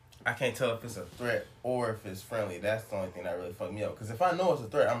 I can't tell if it's a threat or if it's friendly. That's the only thing that really fucked me up. Because if I know it's a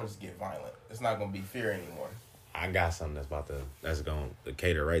threat, I'm gonna just get violent. It's not gonna be fear anymore. I got something that's gonna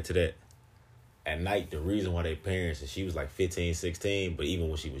cater right to that. At night, the reason why they parents, and she was like 15, 16, but even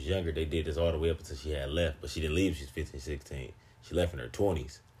when she was younger, they did this all the way up until she had left. But she didn't leave, she was 15, 16. She left in her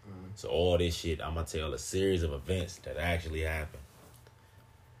 20s. So all this shit, I'm gonna tell a series of events that actually happened.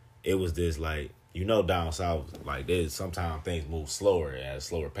 It was this like, down south, like there's sometimes things move slower at a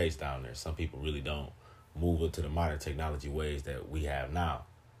slower pace down there. Some people really don't move up to the modern technology ways that we have now.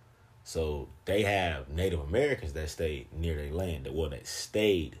 So they have Native Americans that stayed near their land, that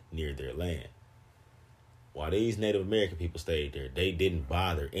stayed near their land. While these Native American people stayed there, they didn't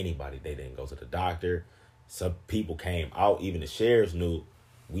bother anybody. They didn't go to the doctor. Some people came out, even the sheriffs knew,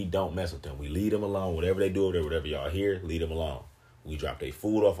 we don't mess with them. We leave them alone. Whatever they do over there, whatever y'all hear, leave them alone. We drop their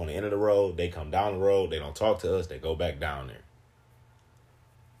food off on the end of the road. They come down the road. They don't talk to us. They go back down there.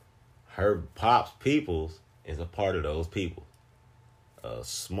 Her pops peoples is a part of those people. A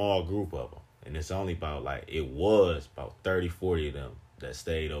small group of them. And it's only about it was about 30, 40 of them that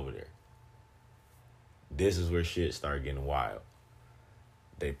stayed over there. This is where shit started getting wild.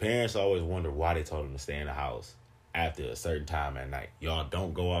 Their parents always wonder why they told them to stay in the house after a certain time at night. Y'all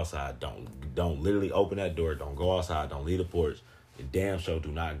don't go outside. Don't literally open that door. Don't go outside. Don't leave the porch. The damn show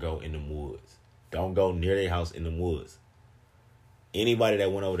do not go in the woods. Don't go near their house in the woods. Anybody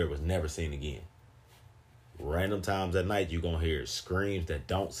that went over there was never seen again. Random times at night, you're going to hear screams that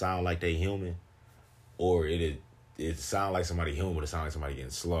don't sound like they human, or it sound like somebody human, but it sound like somebody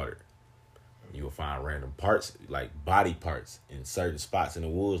getting slaughtered. You will find random parts, like body parts, in certain spots in the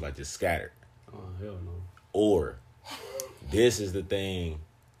woods, like just scattered. Oh, hell no. Or, this is the thing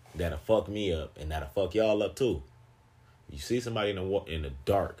that'll fuck me up, and that'll fuck y'all up too. You see somebody in the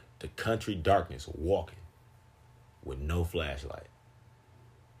dark, the country darkness, walking with no flashlight.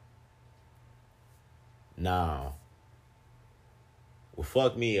 Now, what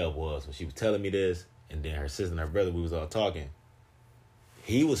fucked me up was when she was telling me this, and then her sister and her brother, we was all talking.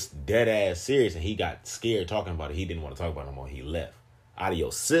 He was dead ass serious, and he got scared talking about it. He didn't want to talk about it no more. He left. Out of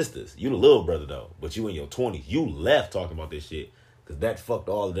your sisters, you the little brother though, but you in your 20s, you left talking about this shit because that fucked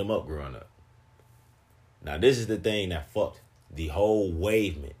all of them up growing up. Now this is the thing that fucked the whole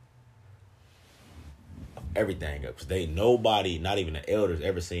wavement of everything up, because nobody, not even the elders,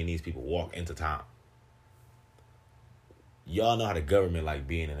 ever seen these people walk into town. Y'all know how the government like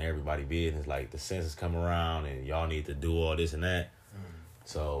being in everybody's business, like the census come around and y'all need to do all this and that.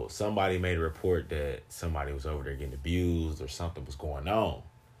 So somebody made a report that somebody was over there getting abused or something was going on.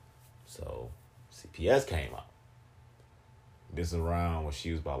 So CPS came out. This is around when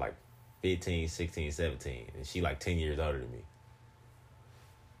she was about 15, 16, 17. And she 10 years older than me.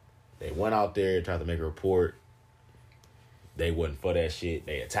 They went out there, tried to make a report. They wasn't for that shit.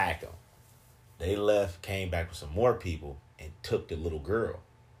 They attacked them. They left, came back with some more people, and took the little girl.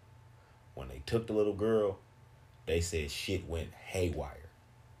 When they took the little girl, they said shit went haywire.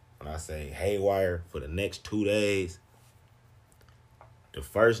 When I say haywire, for the next 2 days, the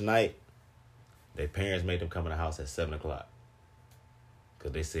first night, their parents made them come in the house at 7 o'clock.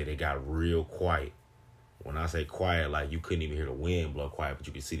 Because they said they got real quiet. When I say quiet, you couldn't even hear the wind blow quiet, but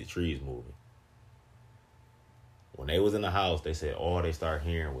you could see the trees moving. When they was in the house, they said all they started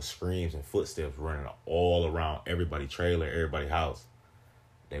hearing was screams and footsteps running all around everybody's trailer, everybody's house.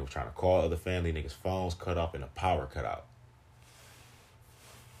 They were trying to call other family, niggas' phones cut off and the power cut out.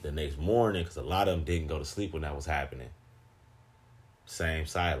 The next morning, because a lot of them didn't go to sleep when that was happening, same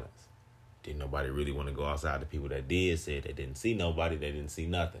silence. Didn't nobody really want to go outside. The people that did said they didn't see nobody, they didn't see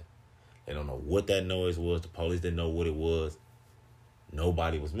nothing. They don't know what that noise was. The police didn't know what it was.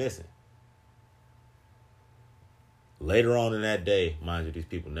 Nobody was missing. Later on in that day, mind you, these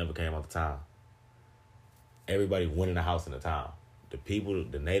people never came out of town. Everybody went in the house in the town. The people,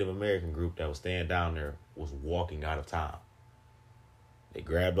 the Native American group that was staying down there was walking out of town. They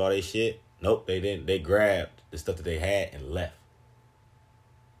grabbed all their shit. Nope, they didn't. They grabbed the stuff that they had and left.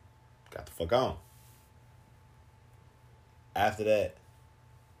 Got the fuck on. After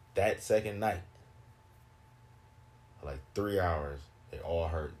that second night, for 3 hours, they all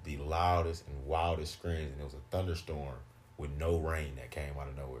heard the loudest and wildest screams, and it was a thunderstorm with no rain that came out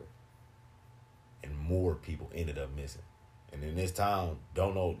of nowhere. And more people ended up missing. And in this town,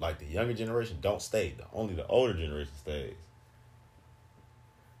 don't know, the younger generation don't stay. Only the older generation stays.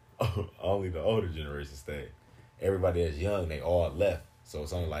 Only the older generation stayed. Everybody that's young, they all left. So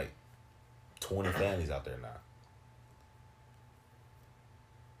it's only 20 families out there now.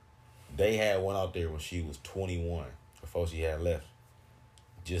 They had one out there when she was 21, before she had left,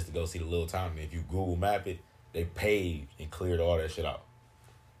 just to go see the little town. And if you Google map it, they paved and cleared all that shit out.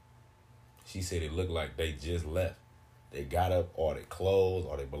 She said it looked like they just left. They got up, all their clothes,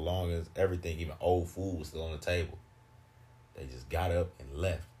 all their belongings, everything, even old food was still on the table. They just got up and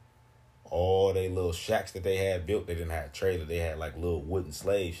left. All they little shacks that they had built, they didn't have a trailer. They had, little wooden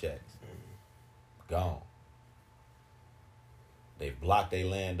slave shacks. Gone. They blocked their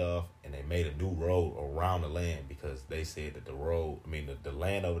land off and they made a new road around the land because they said that the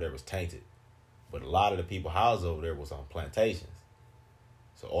land over there was tainted. But a lot of the people housed over there was on plantations.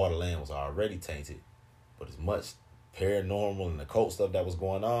 So all the land was already tainted. But as much paranormal and occult stuff that was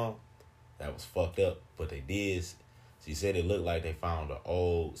going on, that was fucked up. But they did. She said it looked like they found an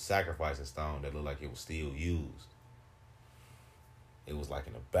old sacrificing stone that looked like it was still used. It was like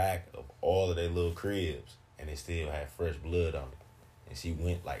in the back of all of their little cribs. And they still had fresh blood on it. And she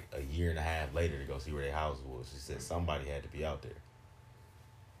went like a year and a half later to go see where their house was. She said somebody had to be out there.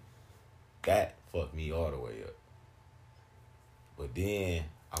 That fucked me all the way up. But then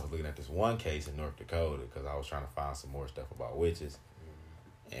I was looking at this one case in North Dakota because I was trying to find some more stuff about witches.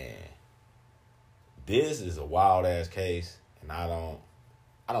 And this is a wild ass case. And I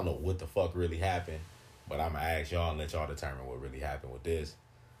don't know what the fuck really happened. But I'm going to ask y'all and let y'all determine what really happened with this.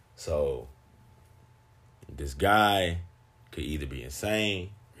 So this guy could either be insane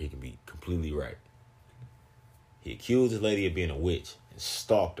or he can be completely right. He accused this lady of being a witch and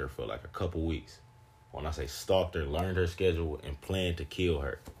stalked her for like a couple weeks. When I say stalked her, learned her schedule and planned to kill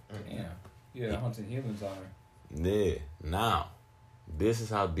her. Damn. Yeah, hunting humans on her. Yeah. Now, this is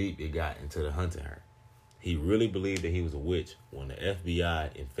how deep it got into the hunting her. He really believed that he was a witch. When the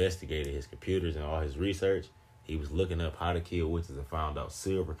FBI investigated his computers and all his research, he was looking up how to kill witches and found out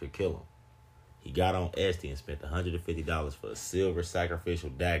silver could kill him. He got on Etsy and spent $150 for a silver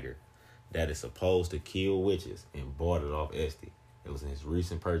sacrificial dagger that is supposed to kill witches and bought it off Etsy. It was in his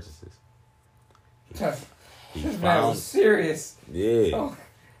recent purchases. He This man was serious. Yeah. Oh,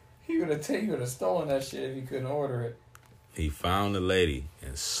 he would have stolen that shit if he couldn't order it. He found the lady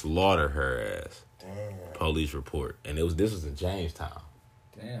and slaughtered her ass. Damn. Police report. And this was in Jamestown.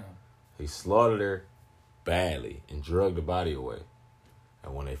 Damn. He slaughtered her badly and drugged the body away.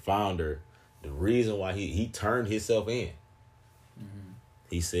 And when they found her, the reason why he turned himself in,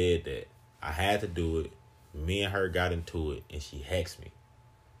 he said that I had to do it. Me and her got into it, and she hexed me.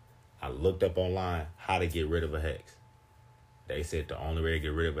 I looked up online how to get rid of a hex. They said the only way to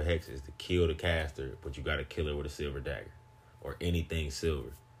get rid of a hex is to kill the caster, but you got to kill her with a silver dagger or anything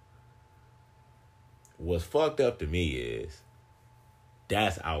silver. What's fucked up to me is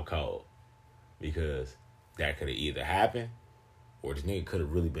that's out cold because that could have either happened or this nigga could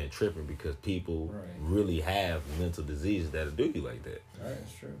have really been tripping because people really have mental diseases that'll do you like that. Right,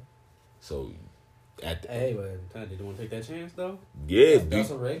 that's true. So, Hey, but did you want to take that chance though? Yeah,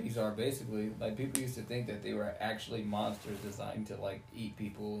 that's what rabies are basically. Like people used to think that they were actually monsters designed to like eat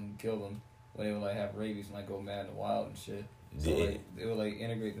people and kill them when they would like have rabies and like go mad in the wild and shit. So like they would like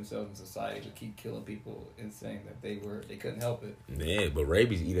integrate themselves in society to keep killing people and saying that they couldn't help it. Yeah, but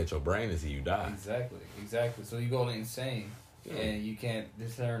rabies eat at your brain until you die. Exactly. So you go insane. And you can't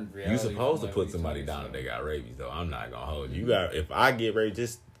discern reality. You supposed to put somebody down if they got rabies, though. I'm not gonna hold you. If I get rabies,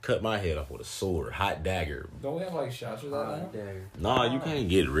 just cut my head off with a sword, hot dagger. Don't we have like shots for that now? No, you can't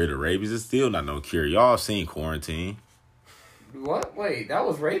get rid of rabies. It's still not no cure. Y'all seen Quarantine? What? Wait, that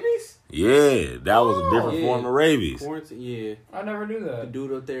was rabies? Yeah, that was a different form of rabies. Quarantine, yeah. I never knew that. The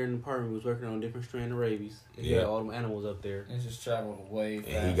dude up there in the apartment was working on a different strand of rabies. Yeah, had all them animals up there. It just traveled way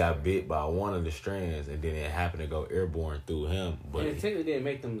fast. And he got bit by one of the strands, and then it happened to go airborne through him. But it technically didn't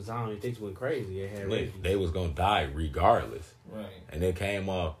make them zombies. They went crazy. They had rabies. They was gonna die regardless. Right. And it came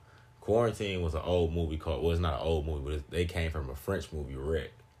off. Quarantine was an old movie called. Well, it's not an old movie, but they came from a French movie, Rec.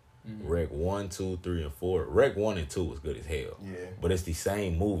 Rec 1, 2, 3, and 4. Rec 1 and 2 was good as hell. Yeah. But it's the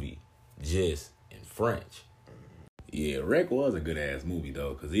same movie, just in French. Yeah, Rec was a good ass movie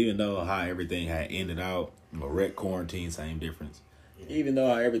though, because even though how everything had ended out, Rec Quarantine, same difference. Even though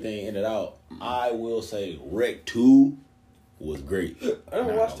how everything ended out, I will say Rec 2 was great. I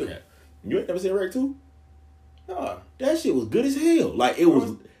never watched it. You ain't never seen Rec 2? No, that shit was good as hell. Like it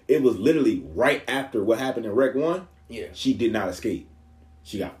was literally right after what happened in Rec 1. Yeah. She did not escape.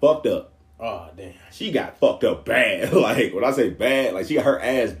 She got fucked up. Oh, damn. She got fucked up bad. Like, when I say bad, like, she got her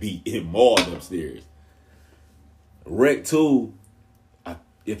ass beat and mauled upstairs. Rec 2,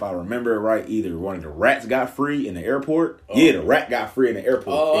 if I remember it right, either one of the rats got free in the airport. Oh. Yeah, the rat got free in the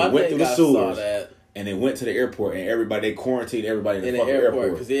airport. Oh, went through the sewers. Saw that. And then went to the airport, and they quarantined everybody in the fucking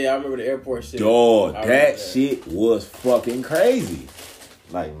airport. Because, I remember the airport shit. Dog, that shit was fucking crazy.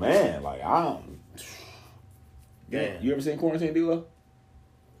 Like, man, like, Damn. You ever seen Quarantine, D-Lo?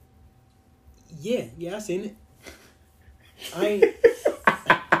 Yeah, I seen it. I ain't.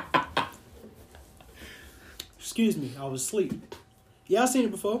 Excuse me, I was asleep. Yeah, I seen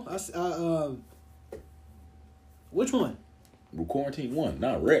it before. Which one? Quarantine 1,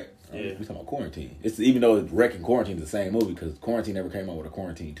 not Wreck. Yeah. We talking about Quarantine. It's even though Wreck and Quarantine is the same movie because Quarantine never came out with a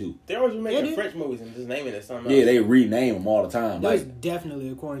Quarantine 2. They always be making Yeah, French movies and just naming it something Yeah, else. they rename them all the time. There's Like definitely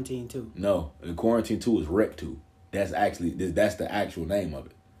a Quarantine too. no, the Quarantine 2 is Wreck 2. That's the actual name of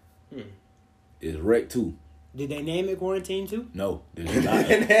it. It's Wreck 2. Did they name it Quarantine too? No, there's not.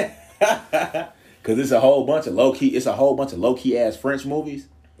 Because it's a whole bunch of low key. It's a whole bunch of low key ass French movies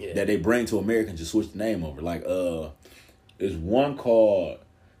that they bring to America and just switch the name over. Like there's one called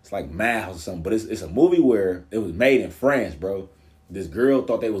it's like Madhouse or something, but it's a movie where it was made in France, bro. This girl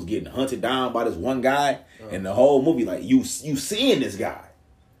thought they was getting hunted down by this one guy, and the whole movie like you seeing this guy.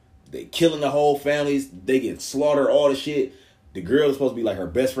 They killing the whole families. They get slaughtered, all the shit. The girl is supposed to be like her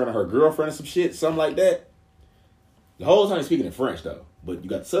best friend or her girlfriend or some shit, something like that. The whole time speaking in French though, but you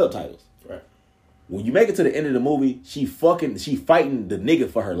got the subtitles. Right. When you make it to the end of the movie, she fighting the nigga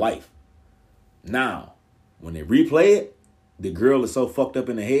for her life. Now, when they replay it, the girl is so fucked up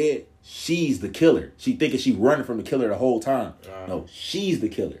in the head, she's the killer. She thinking she running from the killer the whole time. No, she's the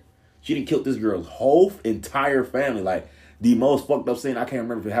killer. She done killed this girl's whole entire family. Like, the most fucked up scene, I can't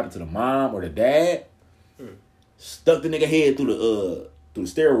remember if it happened to the mom or the dad. Stuck the nigga head through the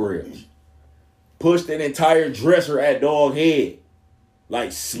stair rails. Pushed an entire dresser at dog head.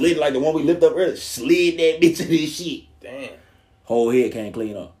 Like, slid like the one we lifted up earlier. Slid that bitch in this shit. Damn. Whole head can't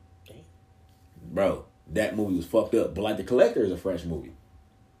clean up. Bro, that movie was fucked up. But like The Collector is a French movie.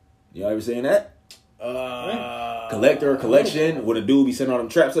 Y'all ever seen that? Collector or Collection, where the dude be setting all them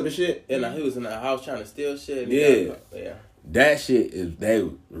traps up and shit. Yeah, now he was in the house trying to steal shit. And Yeah. That shit is they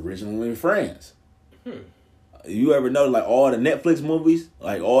were originally in France. You ever know like all the Netflix movies,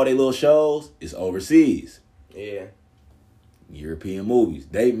 like all their little shows, it's overseas. Yeah. European movies.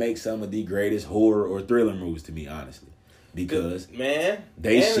 They make some of the greatest horror or thriller movies to me, honestly. Because man,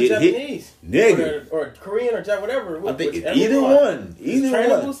 they and shit Japanese. hit nigga. Or Korean or whatever. I think either one. Train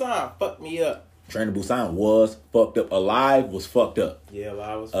to Busan fucked me up. Train to Busan was fucked up. Alive was fucked up. Yeah,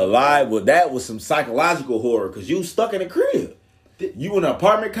 Alive, well, that was some psychological horror because you stuck in a crib. You in an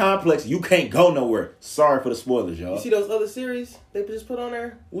apartment complex, you can't go nowhere. Sorry for the spoilers, y'all. You see those other series they just put on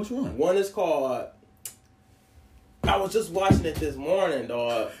there? Which one? One is called. I was just watching it this morning,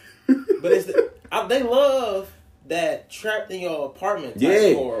 dog. But it's they love that trapped in your apartment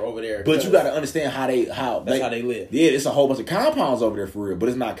type horror over there. But you got to understand how they live. Yeah, it's a whole bunch of compounds over there for real. But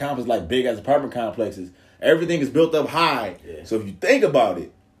it's not compounds like big as apartment complexes. Everything is built up high. Yeah. So if you think about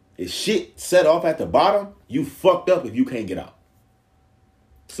it, if shit set off at the bottom, you fucked up if you can't get out.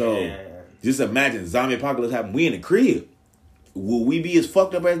 So just imagine zombie apocalypse happen. We in the crib. Will we be as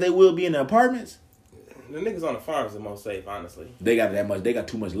fucked up as they will be in the apartments? The niggas on the farms are the most safe, honestly. They got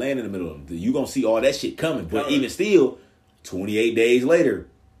too much land in the middle of them. You gonna see all that shit coming. But even still, 28 days later,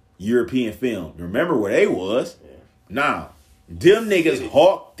 European film. Remember where they was? Yeah. Nah. Them niggas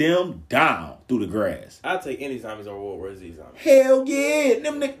hawked them down through the grass. I'll take any zombies over World War Z zombies. Hell yeah.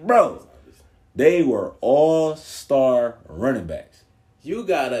 Them niggas, bro. They were all-star running backs. You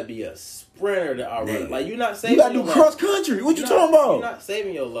gotta be a sprinter to outrun. Like, you're not saving. You gotta do cross country. What you talking about? You're not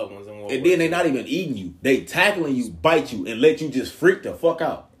saving your loved ones in World War And then they not even eating you. They tackling you, bite you, and let you just freak the fuck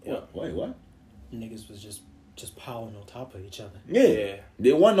out. Yep. Wait, what? Niggas was just piling on top of each other. Yeah.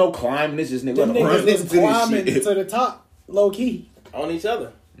 There wasn't no climbing. This just Them niggas was climbing to the top, low key. On each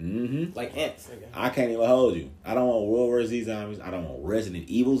other. Mm-hmm. Like ants. I can't even hold you. I don't want World War Z zombies. I don't want Resident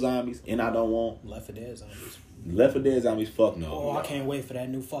Evil zombies. And I don't want Left 4 Dead zombies. Left 4 Dead zombies, fuck no. Oh, I can't wait for that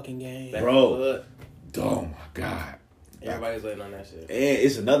new fucking game. Bro. Oh my God. Everybody's waiting on that shit. And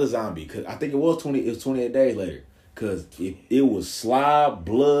it's another zombie. Cause I think it was 28 days later. Cause if it was slob,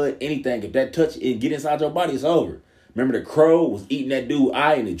 blood, anything, if that touch and get inside your body, it's over. Remember the crow was eating that dude's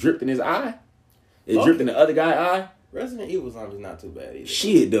eye and it dripped in his eye? It dripped in the other guy's eye? Resident Evil zombies not too bad either.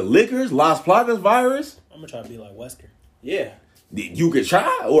 Shit, the liquors, Las Plagas virus. I'm gonna try to be like Wesker. Yeah. You could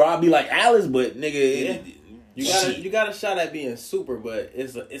try, or I'll be like Alice, but nigga, you got a shot at being super, but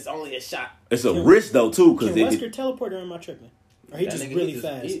it's only a shot. It's a risk though too, because Wesker teleport during my tripping, or he just really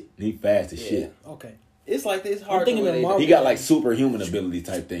fast. He fast as shit. Okay. It's like this hard. I'm thinking of Marvel. He got like superhuman ability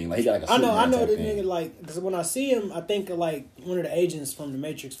type thing. Like he got like a I know the nigga like because when I see him, I think of like one of the agents from the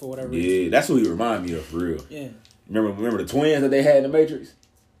Matrix for whatever reason. Yeah, that's who he remind me of for real. Yeah. Remember the twins that they had in the Matrix?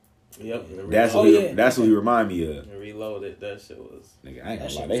 Yep. That's what he remind me of. Reloaded. That shit was. Nigga, I ain't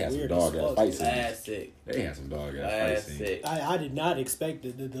gonna lie. They had some dog ass fight scenes. Sick. They had some dog ass fight scenes. I did not expect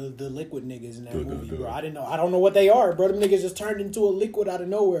the liquid niggas in that movie, bro. I didn't know. I don't know what they are, bro. Them niggas just turned into a liquid out of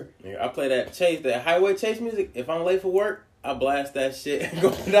nowhere. I play that highway chase music. If I'm late for work, I blast that shit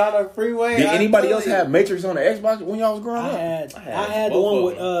going down the freeway. Did anybody else have Matrix on the Xbox when y'all was growing up? I had the one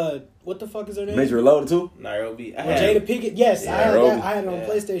with what the fuck is her name? Major Reloaded too. Nairobi. I Well, had Jada Pinkett. Yes, I had Nairobi. that. I had it on Yeah.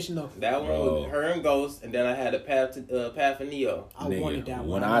 PlayStation though. that one Bro. with her and Ghost, and then I had a Path of Neo. I wanted that When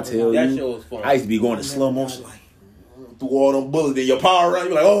one. I never tell got That it. you, show was fun. I used to be going to I slow never motion got like through all them bullets. Then your power run,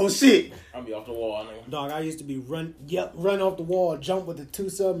 you're like, oh shit. I'm be off the wall, nigga. Dog, I used to be run off the wall, jump with the 2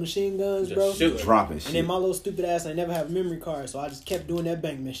 submachine guns, Just bro. shoot. Dropping And shit. then my little stupid ass, I never have a memory card, so I just kept doing that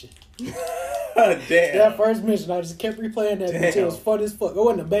bank mission. Damn. That first mission, I just kept replaying that bitch. It Damn. was fun as fuck. It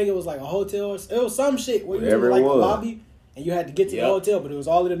wasn't a bank, it was like a hotel. It was some shit where you Whatever was it like a was. lobby and you had to get to Yep. the hotel, but it was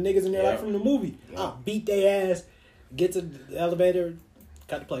all of them niggas in there like Yep. from the movie. I beat their ass, get to the elevator,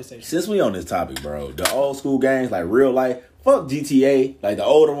 got the PlayStation. Since we on this topic, bro, the old school games like real life, fuck GTA, like the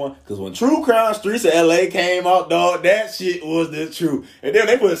older one. Because when True Crime Streets of LA came out, dog, that shit was the truth. And then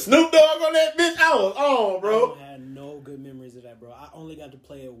they put Snoop Dogg on that bitch. I was on, bro. I had no good memories of that, bro. I only got to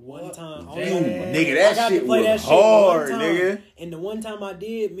play it one time. Damn. Only got to- Nigga, I that got shit to play was that shit hard, one time. nigga. And the one time I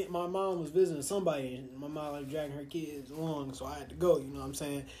did, my mom was visiting somebody, and my mom like dragging her kids along, so I had to go. You know what I'm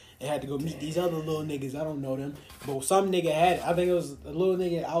saying? And had to go meet these other little niggas. I don't know them, but some nigga had it. I think it was a little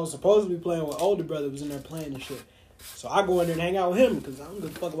nigga I was supposed to be playing with. Older brother was in there playing and shit. So I go in there and hang out with him because I don't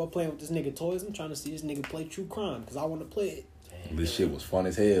give a fuck about playing with this nigga toys. I'm trying to see this nigga play True Crime because I want to play it. This shit was fun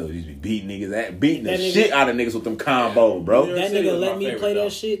as hell. You used to be beating niggas, beating the That nigga- shit out of niggas with them combos, bro. Yeah. That City nigga was let my me favorite, play though.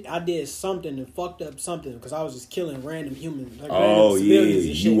 that shit. I did something and fucked up something because I was just killing random humans. Like Oh random yeah, civilians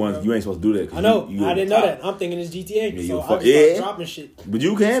and shit, you bro. ain't supposed to do that. 'Cause I know. you I on didn't top. know that. I'm thinking it's GTA. Yeah, you so a I fuck- just started yeah. dropping shit. But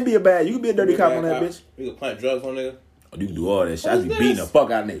you can be a bad. You can be a dirty cop on that bitch. You can plant drugs on nigga. Oh, you can do all that shit. I What be is beating this? the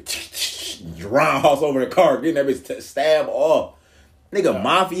fuck out of niggas. Roundhouse over the car, getting that bitch stab off. Nigga,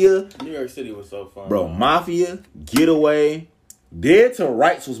 Mafia, New York City was so fun. bro. Mafia, Getaway, Dead to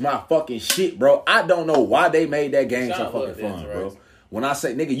Rights was my fucking shit, bro. I don't know why they made that game so Shout out fucking to Dead fun, to bro. Rights. When I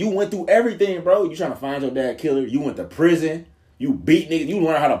say, nigga, you went through everything, bro. You trying to find your dad killer. You went to prison. You beat niggas. You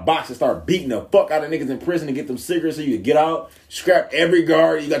learn how to box and start beating the fuck out of niggas in prison to get them cigarettes so you can get out. Scrap every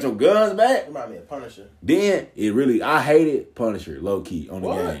guard. You got your guns back. Remind me of Punisher. Then it really, I hated Punisher, low key, on the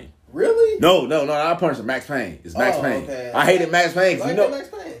What? game. Really? No, not Punisher, Max Payne. It's Max Oh, Payne. okay. I hated Max Payne. 'Cause Like you know, Max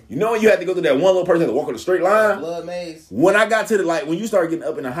Payne. you know when you had to go through that one little person that had to walk on a straight line? Blood Maze. When I got to the, like, when you started getting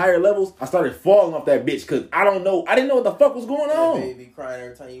up in the higher levels, I started falling off that bitch because I didn't know what the fuck was going That on. baby crying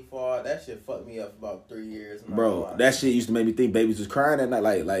every time you fall. That shit fucked me up for about 3 years. I'm not Bro, gonna lie. that shit used to make me think babies was crying at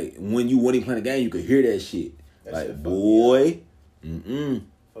night. Like when you weren't even playing the game, you could hear that shit. That Like, shit fucked boy,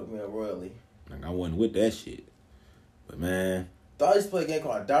 Fucked me up royally. like I wasn't with that shit. But man, I used to play a game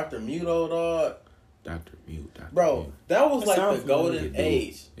called Dr. Muto, dog. Dr. Mute, Dr. Bro, Mute. that was That like sounds the familiar. golden It do.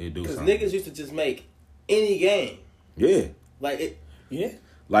 age. It do Because sound niggas used to just make any game. Yeah. Like, it, Yeah.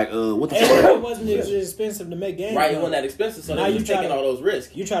 Like, what the And fuck? it wasn't as expensive to make games. right, it though. wasn't that expensive, so Now they you was try taking to- all those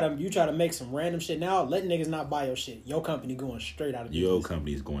risks. You try to make some random shit now. Let niggas not buy your shit. Your company going straight out of Yo, business.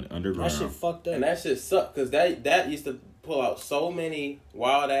 company is going That underground. shit fucked up. And that shit sucked, because that used to pull out so many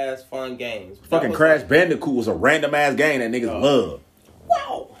wild-ass fun games. That Fucking was Crash Bandicoot was a random ass game that niggas Oh. love.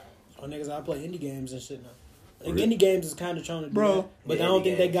 Wow. Oh, niggas, I play indie games and shit now. Like, Really? indie games is kind of trying to do Bro. that. But Yeah, I don't indie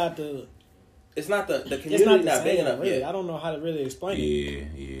think they games. got the... It's not the It's community not not, the big same, enough really. yet. I don't know how to really explain it.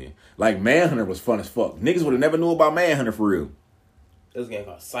 Yeah. Like Manhunter was fun as fuck. Niggas would have never knew about Manhunter for real. There's a game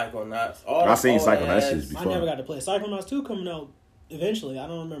called Psychonauts. I seen Psychonauts. That shit's be I fun. never got to play. Psychonauts 2 coming out eventually. I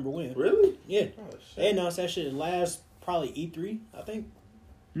don't remember when. Really? Yeah. Oh, They shit. announced that shit last probably E3, I think.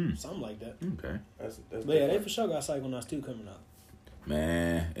 Hmm. Something like that. Okay. That's But yeah, they for sure got Psychonauts 2 coming out.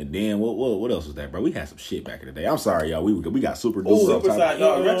 Man, and then what else was that, bro? We had some shit back in the day. I'm sorry, y'all. We got super Ooh, duper Super off Side topic.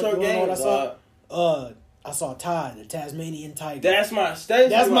 Dog. Yeah, Retro you know games, what I saw? dog. I saw Ty, the Tasmanian Tiger. That's my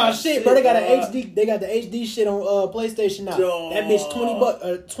shit, bro. They got an dog. HD. They got the HD shit on PlayStation now. Dog. That bitch $20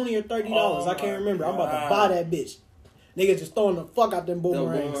 or $30. Oh I can't remember. I'm about to God. buy that bitch. Niggas just throwing the fuck out them The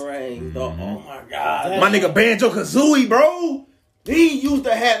boomerangs. boomerangs, dog. Oh my god. That- My nigga Banjo Kazooie, bro. He used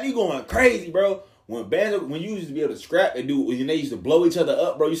to have me going crazy, bro. When you used to be able to scrap and do, when they used to blow each other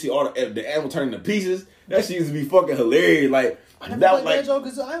up, bro. You see all the animal turning to pieces. That shit used to be fucking hilarious. Like I never that was played like Banjo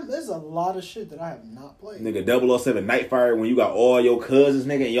because there's a lot of shit that I have not played. nigga 007 Nightfire when you got all your cousins,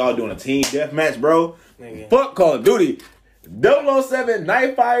 nigga, and y'all doing a team deathmatch, bro. Nigga. Fuck Call of Duty. 007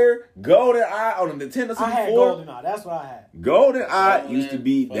 Nightfire, GoldenEye on the Nintendo 64. I had GoldenEye. That's what I had. GoldenEye Oh, used to man.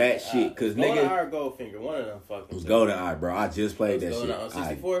 be Fuck that shit, cause nigga. GoldenEye or Goldfinger, one of them fucking. It was two. GoldenEye, bro. I just played that Was shit. GoldenEye on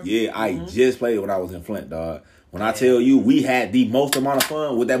 64? I just played it when I was in Flint, dog. When I tell you we had the most amount of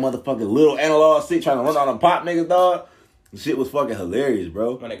fun with that motherfucking little analog stick trying to run on them pop niggas, dog. The shit was fucking hilarious,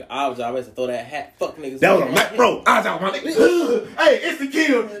 bro. My nigga, I used to throw that hat. Fuck niggas. That was a Mac, bro. I was out, my nigga. Hey, it's the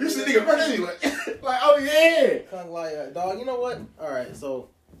kill. You see nigga first anyway. Like, oh yeah. Like, dog, you know what? All right, so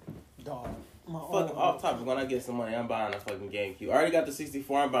Dog. Fucking off topic. When I get some money, I'm buying a fucking GameCube. I already got the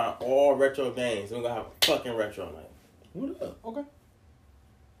 64. I'm buying all retro games. We're gonna have a fucking retro night. What up? Okay.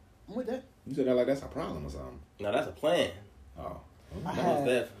 I'm with that. You said that like that's a problem or something. No, that's a plan. Oh. I That was had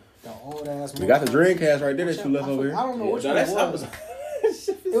that. the old ass. We got the Dreamcast right there that you left over I here. don't know which Yeah, one that's- it was.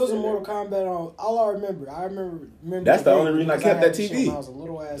 It was a Mortal Kombat on. All I remember. I remember. That's the game only reason I because kept had that shit TV. When I was a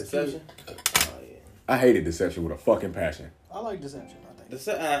little ass Deception. kid. Oh yeah. I hated Deception with a fucking passion. I like Deception. I think.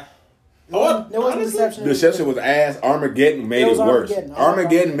 There Wasn't honestly, Deception. Deception was ass. Armageddon made It it was worse. Armageddon. I like Armageddon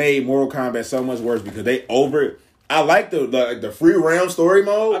Armageddon. made Mortal Kombat so much worse because they over. I like the free round story I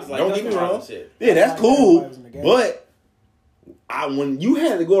mode. was like, Don't that's get me wild wrong. shit. Yeah, that's I like cool. everybody was in the game. But when you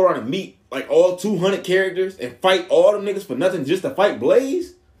had to go around and meet like all 200 characters and fight all them niggas for nothing just to fight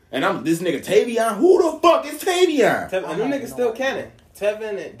Blaze, and I'm this nigga Tavion. Who the fuck is Tavion? Tevin, and them niggas still canon.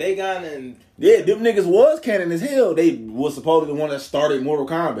 Tevin and Dagon and Yeah, them niggas was canon as hell. They was supposedly the one that started Mortal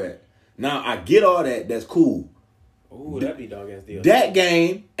Kombat. Now I get all that. That's cool. ooh, that'd be dog ass deal. That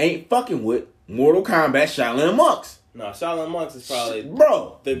game ain't fucking with Mortal Kombat Shaolin Monks. No, Shaolin Monks is probably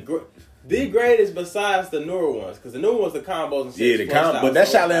Bro. the greatest besides the newer ones, because the newer ones, the combos and Yeah, shit. but that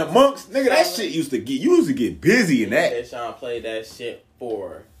Shaolin Monks, nigga, that shit used to get busy in that. That Sean played that shit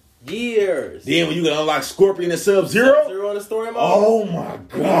for years. Then when you can unlock Scorpion and Sub-Zero, Zero on the story mode. oh my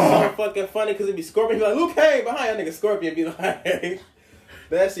It's so god. fucking funny because it'd be Scorpion be like, Luke Kane behind that nigga Scorpion be like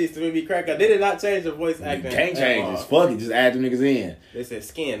that shit used to make me crack up. They did not change the voice You acting. can't at change all. it. Fuck it, just add them niggas in. They said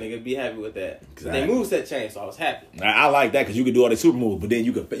skin, nigga be happy with that. But Exactly. they moveset changed, so I was happy. I like that because you can do all the super moves, but then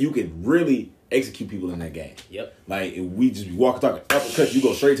you could really execute people in that game. Yep. Like if we just be walking, talking uppercuts, you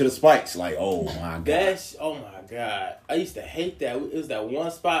go straight to the spikes. Like, oh my god. Oh my god. I used to hate that. It was that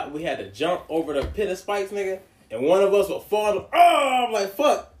one spot we had to jump over the pit of spikes, nigga. And one of us would fall. Oh, I'm like,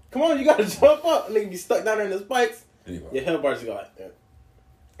 fuck. Come on, you gotta jump up. Nigga be stuck down there in the spikes. Anyway, Your health bar just go like that.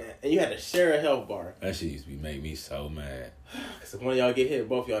 And you had to share a health bar. that shit used to make me so mad, So when y'all get hit,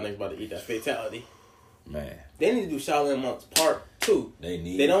 both y'all niggas about to eat that fatality. man. They need to do Shaolin Monks Part 2.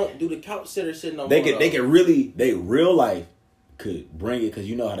 They don't do the couch sitter shit no more. They can really, they real life could bring it because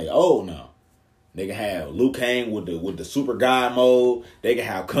you know how they old now. They can have Liu Kang with the super god mode. They can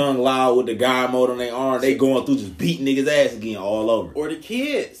have Kung Lao with the god mode on their arm. They going through just beating niggas ass again all over. Or the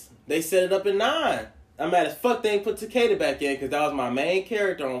kids. They set it up in 9. I'm mad as fuck they ain't put Takeda back in because that was my main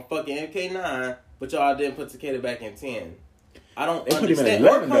character on fucking MK9, but y'all didn't put Takeda back in 10. I don't They put him in understand.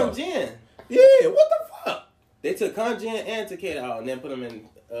 11 Or though. Kung Jin. Yeah, what the fuck? They took Kung Jin and Takeda out and then put them in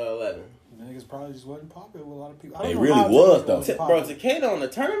 11. Niggas probably just wasn't popular with a lot of people. They know really how was, Takeda though. was Bro, popular. Takeda on the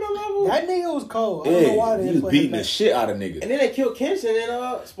tournament level? That nigga was cold. I don't know why Yeah, they he didn't was put beating him the back. shit out of niggas. And then they killed Kenshin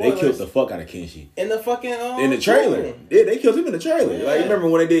in They spoilers. killed the fuck out of Kenshi. In the fucking In the trailer. Yeah, they killed him in the trailer. Yeah. Like, remember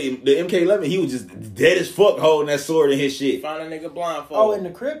when they did the MK11, he was just dead as fuck holding that sword in his shit. Found a nigga blindfold. Oh, in the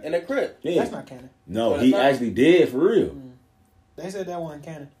crypt? In the crypt. Yeah. That's not canon. No, That's he not- actually did for real. They said that wasn't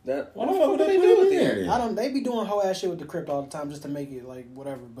canon. That, Why the fuck would they do it then? I don't. They be doing whole ass shit with the crypt all the time just to make it like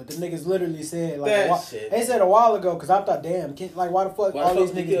whatever. But the niggas literally said like That a while, shit. they said a while ago because I thought damn like why the fuck Why all the these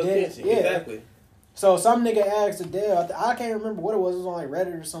fuck did niggas you kill dead? Kenshin? Yeah. Exactly. So some nigga asked Adele. I can't remember what it was. It was on like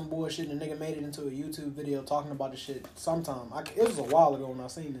Reddit or some bullshit. And the nigga made it into a YouTube video talking about the shit. Sometime it was a while ago when I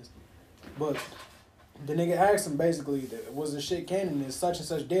seen this, but the nigga asked him basically, was the shit canon? Is such and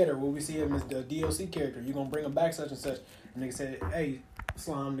such dead, or will we see him as the DLC character? You gonna bring him back such and such? And nigga said, hey,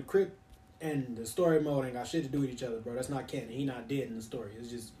 Slime, the crypt and the story mode ain't got shit to do with each other, bro. That's not canon. He not dead in the story. It's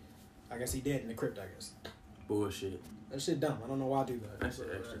just, I guess he dead in the crypt. I guess Bullshit. that shit dumb. I don't know why I do that. That shit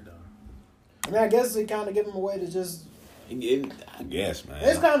extra dumb. I mean, I guess they kind of give him a way to just. I guess, man.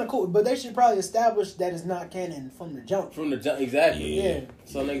 It's kind of cool, but they should probably establish that it's not canon from the jump. From the jump, exactly. Yeah.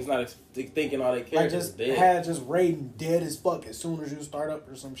 So niggas not thinking all they Like characters just dead. had just Raiden dead as fuck as soon as you start up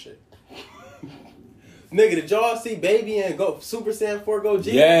or some shit. Nigga, did y'all see Baby and go Super Saiyan 4 Go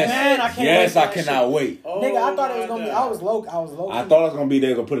G? Yes, Man, I can't yes, wait for I that cannot wait. Oh Nigga, I thought it was my gonna be. God. I was low. I thought it was gonna be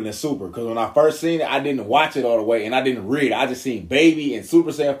they gonna put it in Super because when I first seen it, I didn't watch it all the way and I didn't read. I just seen Baby and Super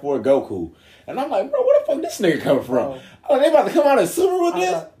Saiyan 4 Goku, and I'm like, bro, where the fuck this nigga coming from? Bro. Oh, they about to come out in Super with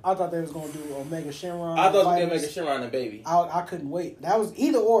this? I thought they was gonna do Omega Shenron. I thought they were fighters. making Shenron and Baby. I couldn't wait. That was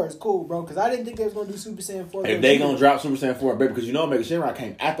either or. It's cool, bro. Because I didn't think they was gonna do Super Saiyan 4. If they gonna drop Super Saiyan 4 Baby, because you know Omega Shenron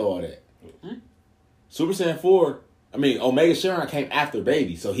came after all that. Super Saiyan 4, Omega Shenron came after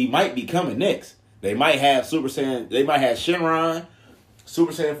Baby, so he might be coming next. They might have they might have Shenron,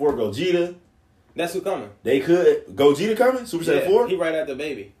 Super Saiyan 4 Gogeta. That's who coming. They could Gogeta coming? Super Saiyan 4? He right after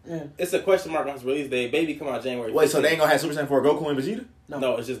Baby. Yeah. It's a question mark on his release date. Baby come out January 15th. Wait, so they ain't gonna have Super Saiyan 4 Goku and Vegeta?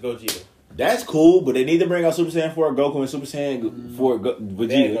 No, it's just Gogeta. That's cool, but they need to bring out Super Saiyan 4 Goku and Super Saiyan 4 They ain't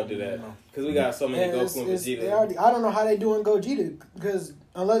Vegeta. gonna do that because we got so many Goku and Vegeta. I don't know how they doing Gogeta because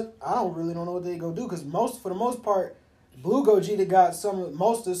unless I don't know what they gonna do because for the most part, Blue Gogeta got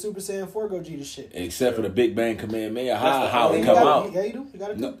most of the Super Saiyan 4 Gogeta shit. Except for the Big Bang Kamehameha, how Yeah, it you come gotta- out. Yeah, you do. You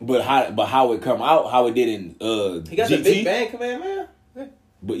gotta do. No, but how it come out, how it did in He got GT. the Big Bang Command, man.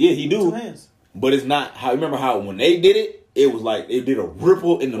 But yeah, he 2 do. hands. But it's not how. Remember how when they did it, it was like it did a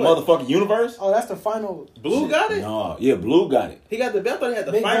ripple in the motherfucking universe. Oh, that's the final. Blue got it. No, yeah, Blue got it. He got the. I thought he had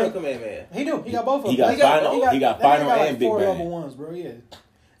the Big final Bang. Command, man. He do. He got both of them. He got final. He got that final nigga got and Big 4 Bang. level ones, bro. Yeah.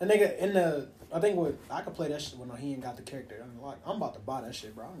 And nigga in the. I think I could play that shit when he ain't got the character. I'm about to buy that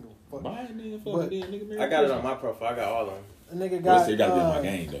shit, bro. I don't give a fuck. Buy it, nigga. But- Fuck it, nigga. Merry I got it Christmas. on my profile. I got all of them. A nigga Well, got. still gotta be in my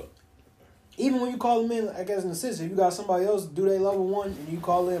game though. Even when you call him in, I guess in the system, if you got somebody else do they level 1 and you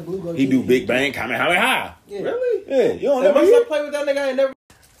call in Blue Gogeta. He do Big Bang Kamehameha. Yeah. Really? Yeah, you don't That never must hear. I play with that nigga. I ain't never.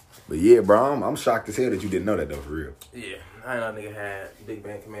 But yeah, bro, I'm shocked as hell that you didn't know that though, for real. Yeah, I know nigga had Big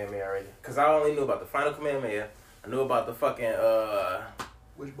Bang Kamehameha already. Cause I only knew about the final Kamehameha. I knew about the fucking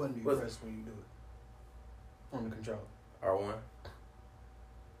Which button do you What's- press when you do it? On the control. R1.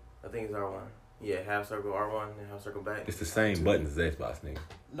 I think it's R1. Yeah, half circle R1 and half circle back. It's the same buttons as Xbox, nigga.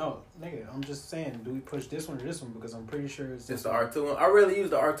 No, nigga, I'm just saying, do we push this one or this one? Because I'm pretty sure it's Just this the one. R2 one. I really use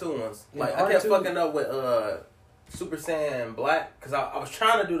the R2 ones. Yeah, Like I kept R2. fucking up with Super Saiyan Black because I was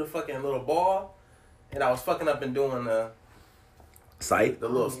trying to do the fucking little ball, and I was fucking up and doing the Sight?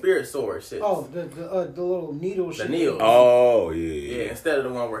 little spirit sword shit. Oh, the little needle shit. needle. Oh, Yeah, instead of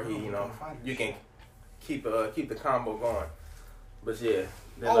the one where you can keep the combo going. But yeah,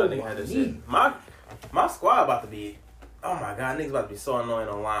 that Oh, other nigga had that shit. My squad about to be, oh my god, niggas about to be so annoying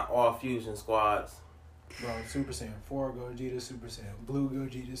online. All fusion squads. Bro, Super Saiyan 4 Gogeta, Super Saiyan Blue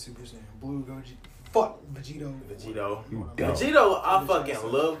Gogeta, Super Saiyan Blue Gogeta. Fuck Vegito. Vegito. dumb. Vegito, I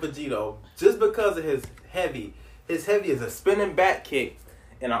fucking love Vegito just because of his heavy. His heavy is a spinning back kick.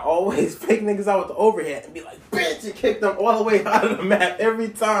 And I always pick niggas out with the overhead and be like, bitch, you kicked them all the way out of the map every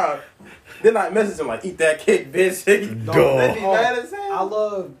time. Then I message him like, eat that kick, bitch. They be mad as hell. I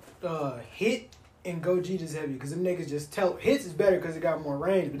love Hit and Gogeta's heavy because them niggas just Hits is better because it got more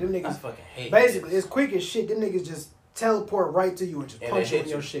range, but them I niggas fucking hate basically hits. it's quick as shit. Them niggas just teleport right to you and just And punch they you hit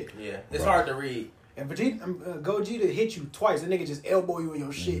in your shit. Yeah, it's Right. hard to read. And Gogeta hit you twice. The nigga just elbow you in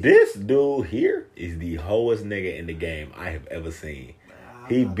your shit. This dude here is the hoest nigga in the game I have ever seen.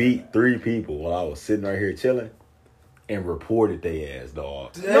 He beat 3 people while I was sitting right here chilling and reported they ass,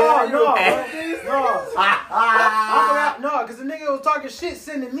 dog. No. I forgot. No, because the nigga was talking shit,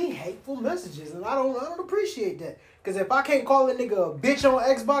 sending me hateful messages, and I don't appreciate that. Because if I can't call a nigga a bitch on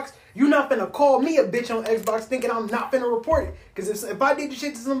Xbox, you not finna call me a bitch on Xbox thinking I'm not finna report it. Because if I did the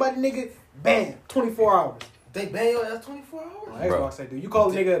shit to somebody, nigga, bam, 24 hours. They ban your ass 24 hours? On Xbox, they do. You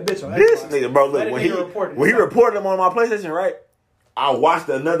call a nigga a bitch on This Xbox. nigga, bro, let look, a when he nigga report it. reported him on my PlayStation, right? I watched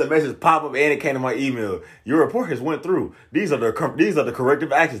another message pop up and it came to my email. Your report has went through. These are the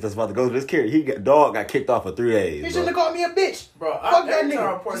corrective actions that's about to go to this kid. Dog got kicked off for 3 days. He bro. shouldn't have called me a bitch. Bro, Fuck that every time I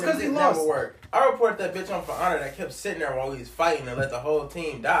nigga. report Just him, because he it lost. never worked. I reported that bitch on For Honor that kept sitting there while he was fighting and let the whole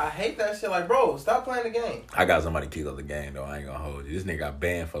team die. I hate that shit. Like, bro, stop playing the game. I got somebody kicked out the game, though. I ain't gonna hold you. This nigga got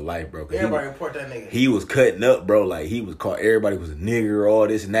banned for life, bro. 'Cause Everybody report that nigga. he was cutting up, bro. Like, he was called, everybody was a nigger, all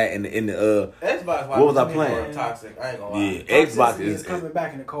this and that. In the Xbox, What was I people playing? are toxic. I ain't gonna lie. yeah, Xbox Toxicity is. coming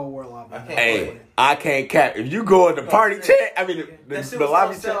back in the Cold War lobby. I can't Hey, I can't cap. If you go in the party chat, I mean, That shit the was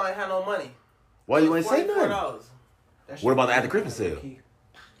lobby on sale. chat. I ain't had no money. Why you ain't say nothing? $44. That shit What about the was after Christmas sale? key.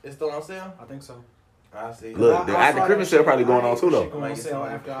 It's still on sale? I think so. I see. Look, the I after saw Christmas that sale shit. probably going I on hate too, when though. shit go on Might get sale some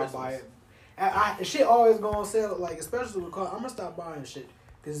after I Christmas. buy it. Shit always go on sale, like especially with cars. I'm gonna stop buying shit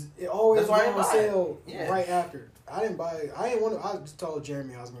because it always That's why I go ain't on buy it. sale Yeah. right after. I didn't buy it. I didn't want to. I just told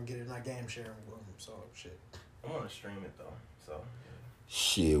Jeremy I was gonna get it and I game sharing with him. So shit. I'm gonna stream it though. So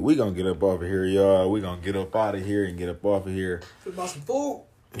Shit, we gonna get up off of here, y'all. We gonna get up out of here and get up off of here. Fit about some food.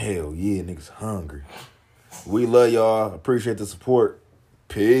 Hell yeah, niggas hungry. We love y'all. Appreciate the support.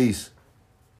 Peace.